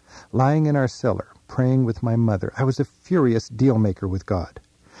continues, "lying in our cellar, praying with my mother. I was a furious deal-maker with God.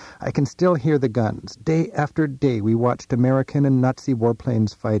 I can still hear the guns. Day after day we watched American and Nazi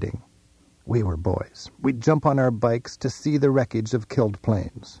warplanes fighting. We were boys. We'd jump on our bikes to see the wreckage of killed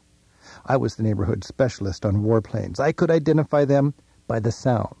planes. I was the neighborhood specialist on warplanes. I could identify them by the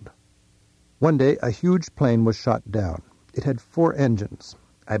sound. One day, a huge plane was shot down. It had 4 engines.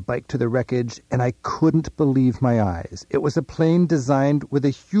 I biked to the wreckage, and I couldn't believe my eyes. It was a plane designed with a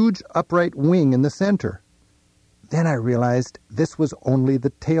huge upright wing in the center. Then I realized this was only the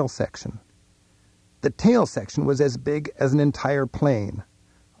tail section. The tail section was as big as an entire plane.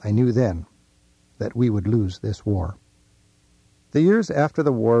 I knew then that we would lose this war. The years after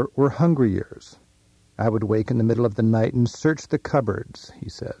the war were hungry years. I would wake in the middle of the night and search the cupboards, he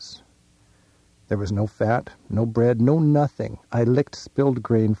says. There was no fat, no bread, no nothing. I licked spilled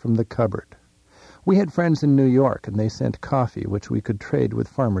grain from the cupboard. We had friends in New York, and they sent coffee, which we could trade with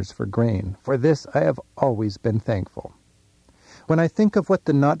farmers for grain. For this I have always been thankful. When I think of what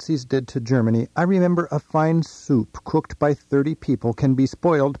the Nazis did to Germany, I remember a fine soup cooked by 30 people can be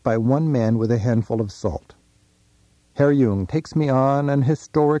spoiled by one man with a handful of salt. Herr Jung takes me on an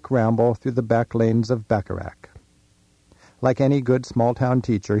historic ramble through the back lanes of Bacharach. Like any good small-town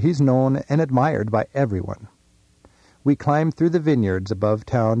teacher, he's known and admired by everyone. We climb through the vineyards above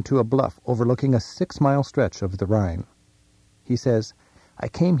town to a bluff overlooking a 6-mile stretch of the Rhine. He says, I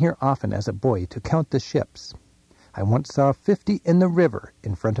came here often as a boy to count the ships. I once saw 50 in the river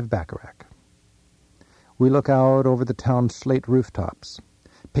in front of Bacharach. We look out over the town's slate rooftops.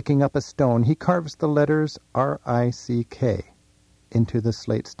 Picking up a stone, he carves the letters R-I-C-K into the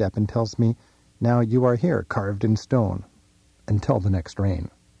slate step and tells me, now you are here, carved in stone, until the next rain.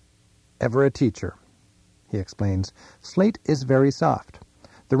 Ever a teacher, he explains, slate is very soft.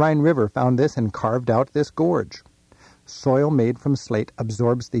 The Rhine River found this and carved out this gorge. Soil made from slate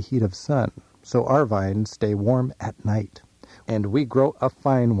absorbs the heat of sun, so our vines stay warm at night. And we grow a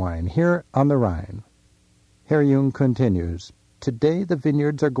fine wine here on the Rhine. Herr Jung continues, today the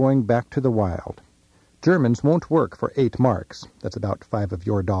vineyards are going back to the wild. Germans won't work for 8 marks, that's about 5 of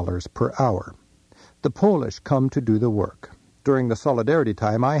your dollars per hour. The Polish come to do the work. During the Solidarity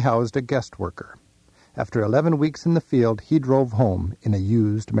time, I housed a guest worker. After 11 weeks in the field, he drove home in a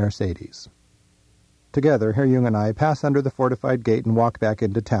used Mercedes. Together, Herr Jung and I pass under the fortified gate and walk back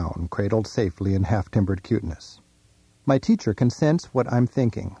into town, cradled safely in half-timbered cuteness. My teacher can sense what I'm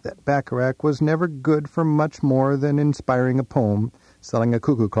thinking, that Bacharach was never good for much more than inspiring a poem, selling a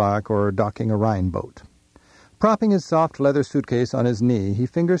cuckoo clock, or docking a Rhine boat. Propping his soft leather suitcase on his knee, he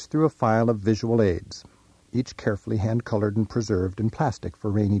fingers through a file of visual aids, each carefully hand-colored and preserved in plastic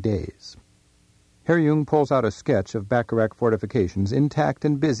for rainy days. Herr Jung pulls out a sketch of Bacharach fortifications, intact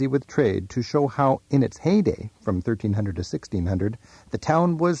and busy with trade, to show how, in its heyday, from 1300 to 1600, the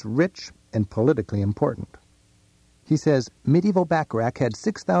town was rich and politically important. He says, medieval Bacharach had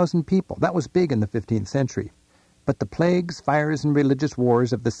 6,000 people. That was big in the 15th century. But the plagues, fires, and religious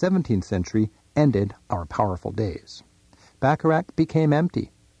wars of the 17th century ended our powerful days. Bacharach became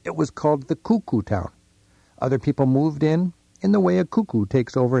empty. It was called the cuckoo town. Other people moved in the way a cuckoo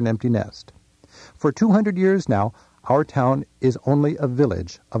takes over an empty nest. For 200 years now, our town is only a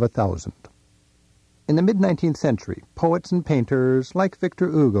village of 1,000. In the mid-19th century, poets and painters like Victor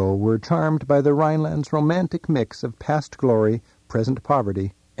Hugo were charmed by the Rhineland's romantic mix of past glory, present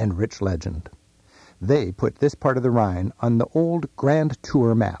poverty, and rich legend. They put this part of the Rhine on the old Grand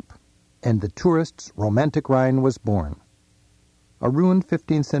Tour map, and the tourist's romantic Rhine was born. A ruined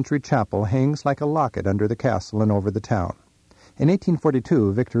 15th century chapel hangs like a locket under the castle and over the town. In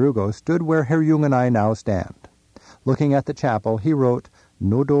 1842, Victor Hugo stood where Herr Jung and I now stand. Looking at the chapel, he wrote,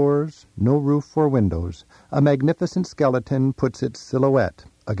 no doors, no roof or windows. A magnificent skeleton puts its silhouette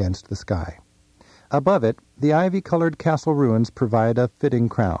against the sky. Above it, the ivy-colored castle ruins provide a fitting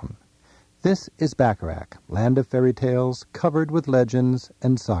crown. This is Bacharach, land of fairy tales covered with legends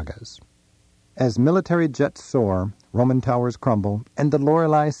and sagas. As military jets soar, Roman towers crumble, and the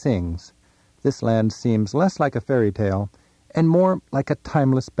Lorelei sings, this land seems less like a fairy tale and more like a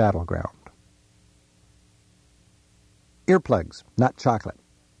timeless battleground. Earplugs, not chocolate.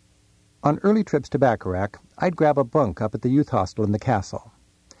 On early trips to Bacharach, I'd grab a bunk up at the youth hostel in the castle.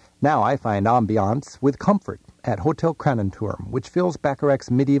 Now I find ambiance with comfort at Hotel Kranenturm, which fills Bacharach's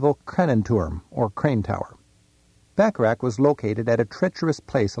medieval Kranenturm, or crane tower. Bacharach was located at a treacherous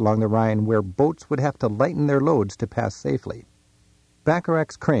place along the Rhine where boats would have to lighten their loads to pass safely.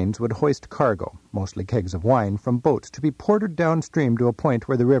 Bacharach's cranes would hoist cargo, mostly kegs of wine, from boats to be ported downstream to a point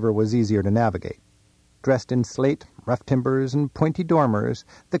where the river was easier to navigate. Dressed in slate, rough timbers, and pointy dormers,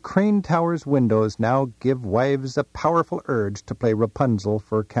 the crane tower's windows now give wives a powerful urge to play Rapunzel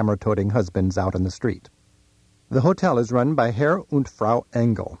for camera-toting husbands out on the street. The hotel is run by Herr und Frau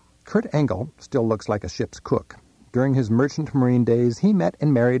Engel. Kurt Engel still looks like a ship's cook. During his merchant marine days, he met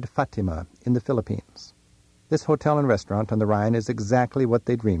and married Fatima in the Philippines. This hotel and restaurant on the Rhine is exactly what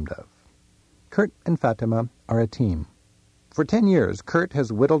they dreamed of. Kurt and Fatima are a team. For 10 years, Kurt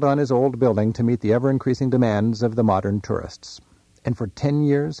has whittled on his old building to meet the ever-increasing demands of the modern tourists. And for 10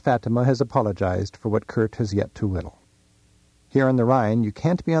 years, Fatima has apologized for what Kurt has yet to whittle. Here on the Rhine, you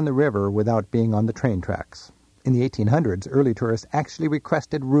can't be on the river without being on the train tracks. In the 1800s, early tourists actually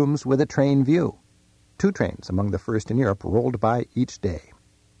requested rooms with a train view. 2 trains, among the first in Europe, rolled by each day.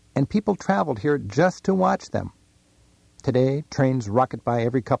 And people traveled here just to watch them. Today, trains rocket by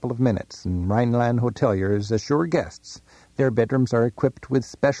every couple of minutes, and Rhineland hoteliers assure guests their bedrooms are equipped with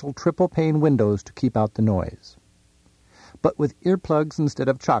special triple-pane windows to keep out the noise. But with earplugs instead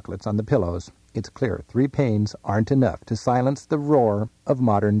of chocolates on the pillows, it's clear 3 panes aren't enough to silence the roar of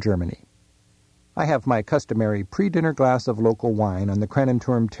modern Germany. I have my customary pre-dinner glass of local wine on the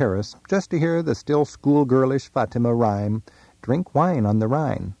Kranenturm terrace just to hear the still schoolgirlish Fatima rhyme, "Drink wine on the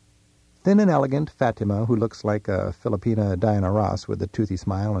Rhine." Thin and elegant Fatima, who looks like a Filipina Diana Ross with a toothy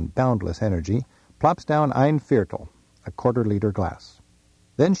smile and boundless energy, plops down ein Viertel, a quarter-liter glass.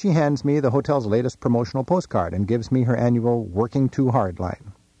 Then she hands me the hotel's latest promotional postcard and gives me her annual "Working Too Hard"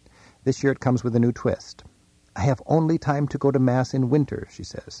 line. This year it comes with a new twist. "I have only time to go to Mass in winter," she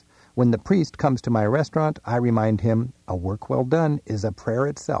says. "When the priest comes to my restaurant, I remind him, a work well done is a prayer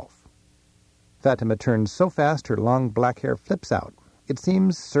itself." Fatima turns so fast her long black hair flips out. It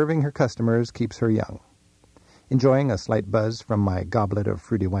seems serving her customers keeps her young. Enjoying a slight buzz from my goblet of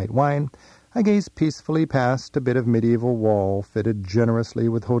fruity white wine, I gaze peacefully past a bit of medieval wall fitted generously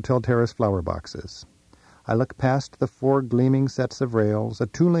with hotel terrace flower boxes. I look past the 4 gleaming sets of rails, a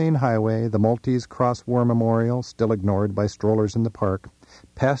 2-lane highway, the Maltese Cross War Memorial, still ignored by strollers in the park,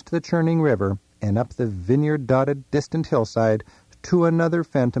 past the churning river, and up the vineyard-dotted distant hillside to another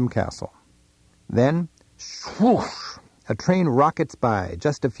phantom castle. Then, swoosh! A train rockets by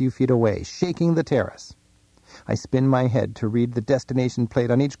just a few feet away, shaking the terrace. I spin my head to read the destination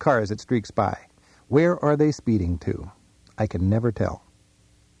plate on each car as it streaks by. Where are they speeding to? I can never tell.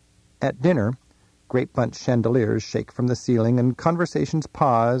 At dinner, grape bunch chandeliers shake from the ceiling and conversations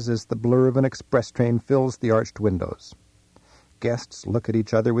pause as the blur of an express train fills the arched windows. Guests look at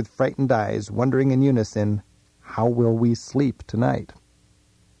each other with frightened eyes, wondering in unison, how will we sleep tonight?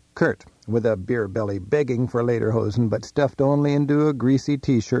 Kurt, with a beer belly begging for lederhosen but stuffed only into a greasy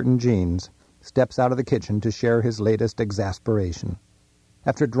T-shirt and jeans, steps out of the kitchen to share his latest exasperation.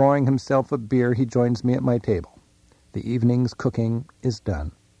 After drawing himself a beer, he joins me at my table. The evening's cooking is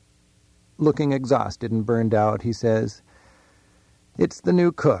done. Looking exhausted and burned out, he says, "It's the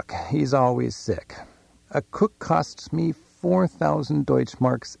new cook. He's always sick. A cook costs me 4,000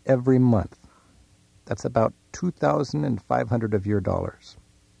 Deutschmarks every month. That's about 2,500 of your dollars.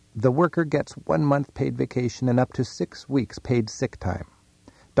 The worker gets 1 month paid vacation and up to 6 weeks paid sick time.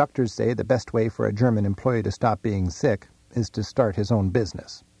 Doctors say the best way for a German employee to stop being sick is to start his own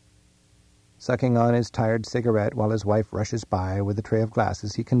business." Sucking on his tired cigarette while his wife rushes by with a tray of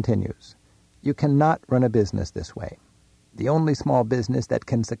glasses, he continues, "You cannot run a business this way. The only small business that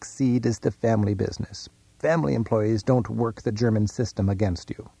can succeed is the family business. Family employees don't work the German system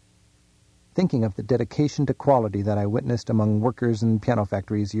against you." Thinking of the dedication to quality that I witnessed among workers in piano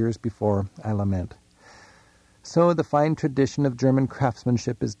factories years before, I lament. So the fine tradition of German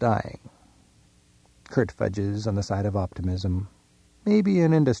craftsmanship is dying. Kurt fudges on the side of optimism. Maybe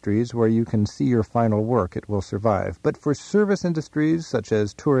in industries where you can see your final work it will survive, but for service industries such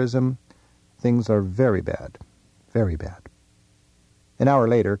as tourism, things are very bad, very bad. An hour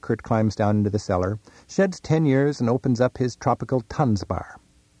later, Kurt climbs down into the cellar, sheds 10 years, and opens up his tropical Tanzbar.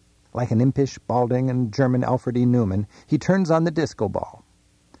 Like an impish, balding, and German Alfred E. Newman, he turns on the disco ball.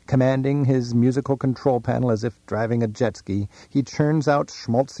 Commanding his musical control panel as if driving a jet ski, he churns out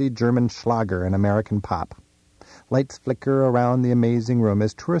schmaltzy German Schlager and American pop. Lights flicker around the amazing room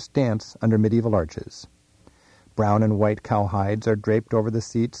as tourists dance under medieval arches. Brown and white cowhides are draped over the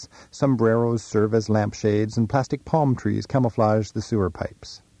seats, sombreros serve as lampshades, and plastic palm trees camouflage the sewer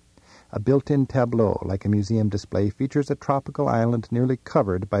pipes. A built-in tableau, like a museum display, features a tropical island nearly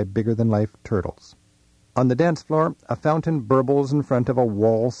covered by bigger-than-life turtles. On the dance floor, a fountain burbles in front of a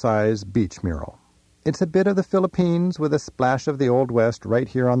wall-size beach mural. It's a bit of the Philippines with a splash of the Old West right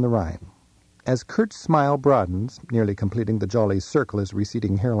here on the Rhine. As Kurt's smile broadens, nearly completing the jolly circle his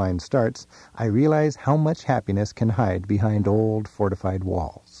receding hairline starts, I realize how much happiness can hide behind old fortified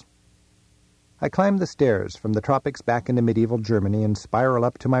walls. I climb the stairs from the tropics back into medieval Germany and spiral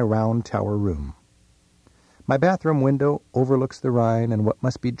up to my round tower room. My bathroom window overlooks the Rhine and what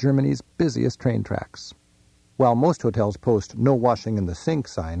must be Germany's busiest train tracks. While most hotels post "No washing in the sink"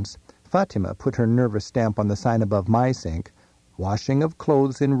 signs, Fatima put her nervous stamp on the sign above my sink, "Washing of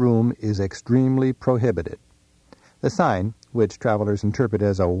clothes in room is extremely prohibited." The sign, which travelers interpret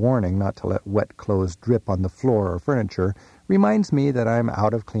as a warning not to let wet clothes drip on the floor or furniture, reminds me that I'm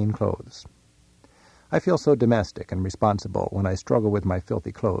out of clean clothes. I feel so domestic and responsible when I struggle with my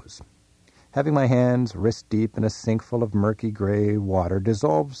filthy clothes. Having my hands wrist-deep in a sink full of murky gray water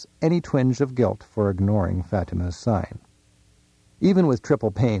dissolves any twinge of guilt for ignoring Fatima's sign. Even with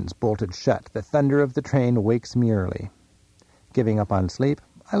triple panes bolted shut, the thunder of the train wakes me early. Giving up on sleep,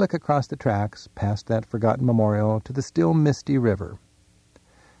 I look across the tracks, past that forgotten memorial, to the still misty river.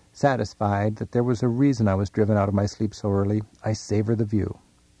 Satisfied that there was a reason I was driven out of my sleep so early, I savor the view.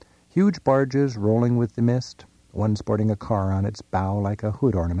 Huge barges rolling with the mist, one sporting a car on its bow like a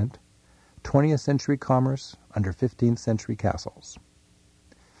hood ornament. 20th century commerce under 15th century castles.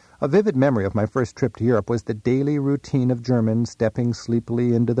 A vivid memory of my first trip to Europe was the daily routine of Germans stepping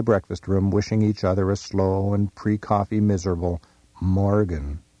sleepily into the breakfast room, wishing each other a slow and pre-coffee miserable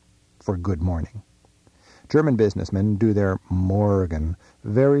Morgen for good morning. German businessmen do their Morgen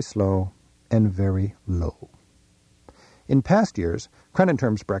very slow and very low. In past years,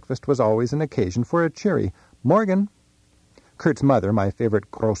 Krenenturm's breakfast was always an occasion for a cheery Morgen. Kurt's mother, my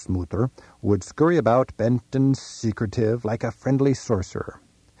favorite Großmutter, would scurry about bent and secretive like a friendly sorcerer.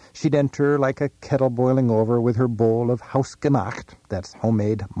 She'd enter like a kettle boiling over with her bowl of Hausgemacht, that's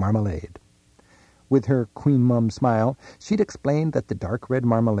homemade marmalade. With her Queen Mum smile, she'd explain that the dark red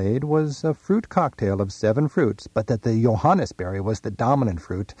marmalade was a fruit cocktail of 7 fruits, but that the Johannisberry was the dominant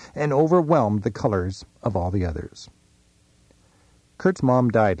fruit and overwhelmed the colors of all the others. Kurt's mom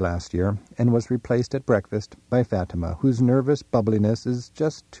died last year and was replaced at breakfast by Fatima, whose nervous bubbliness is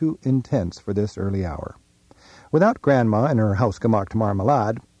just too intense for this early hour. Without Grandma and her Hausgemacht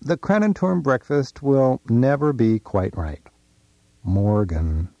marmalade, the Krenenturm breakfast will never be quite right.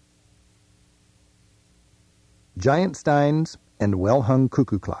 Morgen. Giant steins and well-hung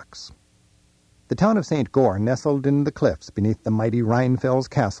cuckoo clocks. The town of St. Goar, nestled in the cliffs beneath the mighty Rheinfels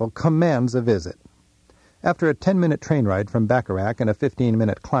castle, commands a visit. After a 10-minute train ride from Bacharach and a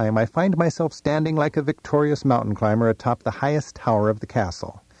 15-minute climb, I find myself standing like a victorious mountain climber atop the highest tower of the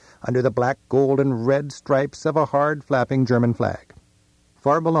castle, under the black, gold, and red stripes of a hard-flapping German flag.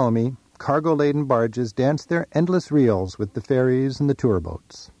 Far below me, cargo-laden barges dance their endless reels with the ferries and the tour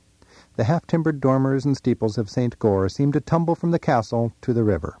boats. The half-timbered dormers and steeples of St. Goar seem to tumble from the castle to the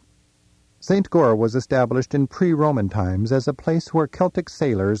river. St. Goar was established in pre-Roman times as a place where Celtic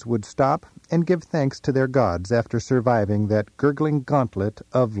sailors would stop and give thanks to their gods after surviving that gurgling gauntlet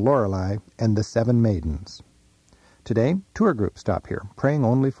of Lorelei and the 7 maidens. Today, tour groups stop here, praying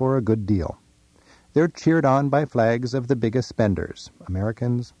only for a good deal. They're cheered on by flags of the biggest spenders,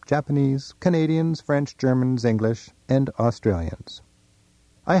 Americans, Japanese, Canadians, French, Germans, English, and Australians.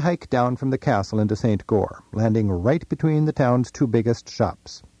 I hike down from the castle into St. Goar, landing right between the town's 2 biggest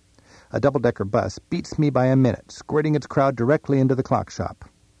shops. A double-decker bus beats me by a minute, squirting its crowd directly into the clock shop.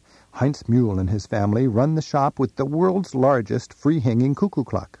 Heinz Mühl and his family run the shop with the world's largest free-hanging cuckoo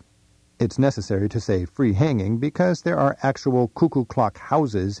clock. It's necessary to say free-hanging because there are actual cuckoo clock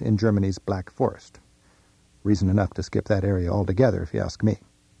houses in Germany's Black Forest. Reason enough to skip that area altogether, if you ask me.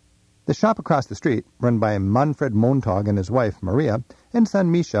 The shop across the street, run by Manfred Montag and his wife, Maria, and son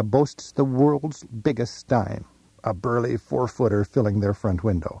Misha, boasts the world's biggest stein, a burly 4-footer filling their front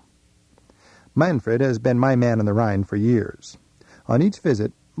window. Manfred has been my man in the Rhine for years. On each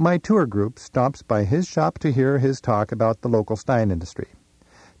visit, my tour group stops by his shop to hear his talk about the local stein industry.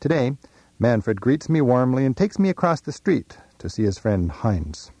 Today, Manfred greets me warmly and takes me across the street to see his friend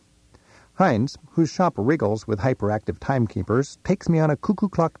Heinz. Heinz, whose shop wriggles with hyperactive timekeepers, takes me on a cuckoo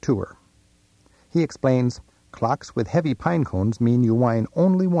clock tour. He explains, clocks with heavy pine cones mean you wind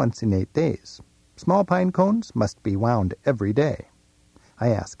only once in 8 days. Small pine cones must be wound every day.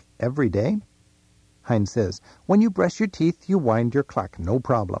 I ask, every day? Heinz says, when you brush your teeth, you wind your clock, no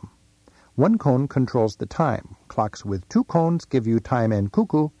problem. 1 cone controls the time. Clocks with 2 cones give you time and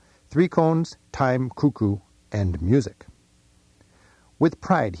cuckoo. 3 cones, time, cuckoo, and music. With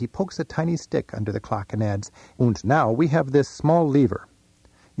pride, he pokes a tiny stick under the clock and adds, and now we have this small lever.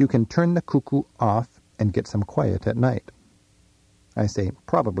 You can turn the cuckoo off and get some quiet at night. I say,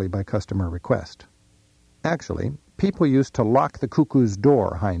 probably by customer request. Actually, people used to lock the cuckoo's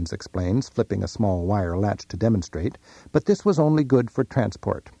door, Heinz explains, flipping a small wire latch to demonstrate, but this was only good for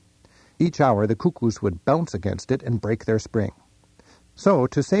transport. Each hour the cuckoos would bounce against it and break their spring. So,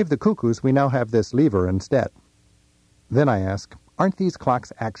 to save the cuckoos, we now have this lever instead. Then I ask, aren't these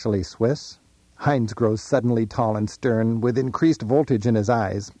clocks actually Swiss? Heinz grows suddenly tall and stern, with increased voltage in his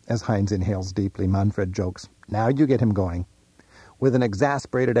eyes. As Heinz inhales deeply, Manfred jokes, "Now you get him going." With an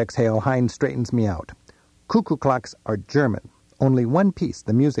exasperated exhale, Heinz straightens me out. Cuckoo clocks are German. Only one piece,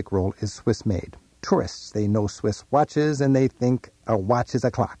 the music roll, is Swiss-made. Tourists, they know Swiss watches, and they think a watch is a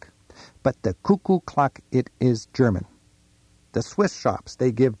clock. But the cuckoo clock, it is German. The Swiss shops,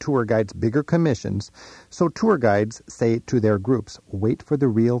 they give tour guides bigger commissions, so tour guides say to their groups, wait for the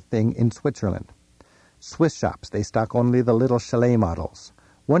real thing in Switzerland. Swiss shops, they stock only the little chalet models.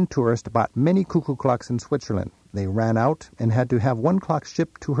 One tourist bought many cuckoo clocks in Switzerland. They ran out and had to have one clock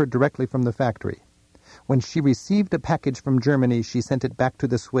shipped to her directly from the factory. When she received a package from Germany, she sent it back to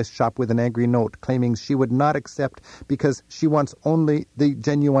the Swiss shop with an angry note, claiming she would not accept because she wants only the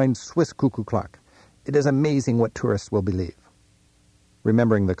genuine Swiss cuckoo clock. It is amazing what tourists will believe.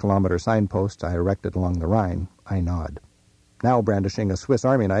 Remembering the kilometer signpost I erected along the Rhine, I nod. Now brandishing a Swiss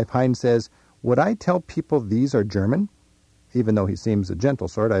army knife, Heinz says, "Would I tell people these are German?" Even though he seems a gentle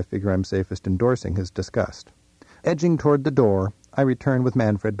sort, I figure I'm safest endorsing his disgust. Edging toward the door, I return with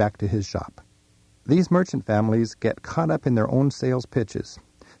Manfred back to his shop. These merchant families get caught up in their own sales pitches.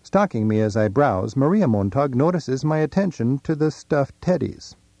 Stalking me as I browse, Maria Montag notices my attention to the stuffed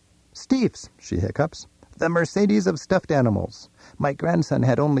teddies. "Stiefs," she hiccups. "The Mercedes of stuffed animals. My grandson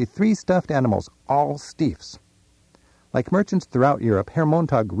had only 3 stuffed animals, all Stiefs." Like merchants throughout Europe, Herr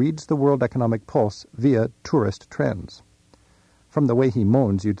Montag reads the world economic pulse via tourist trends. From the way he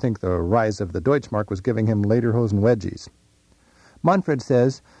moans, you'd think the rise of the Deutschmark was giving him lederhosen wedgies. Manfred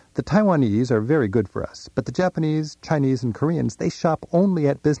says, "The Taiwanese are very good for us, but the Japanese, Chinese, and Koreans, they shop only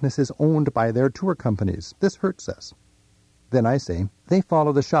at businesses owned by their tour companies. This hurts us." Then I say, "They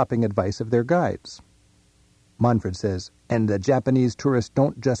follow the shopping advice of their guides." Manfred says, "And the Japanese tourists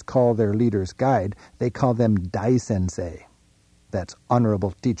don't just call their leaders guide, they call them Dai-sensei. That's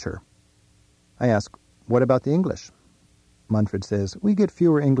honorable teacher." I ask, "What about the English?" Manfred says, "We get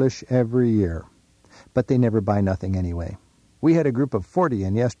fewer English every year. But they never buy nothing anyway. We had a group of 40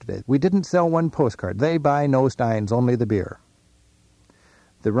 in yesterday. We didn't sell one postcard. They buy no steins, only the beer."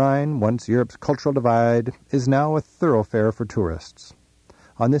 The Rhine, once Europe's cultural divide, is now a thoroughfare for tourists.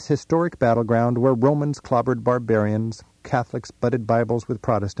 On this historic battleground where Romans clobbered barbarians, Catholics butted Bibles with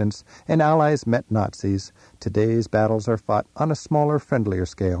Protestants, and Allies met Nazis, today's battles are fought on a smaller, friendlier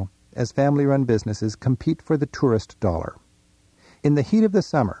scale, as family-run businesses compete for the tourist dollar. In the heat of the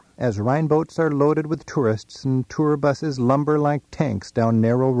summer, as Rhine boats are loaded with tourists and tour buses lumber like tanks down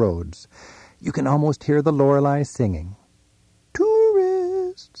narrow roads, you can almost hear the Lorelei singing.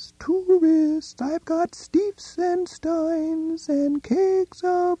 "Tourists, tourists, I've got Stiefs and steins and kegs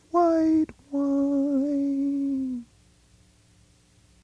of white wine."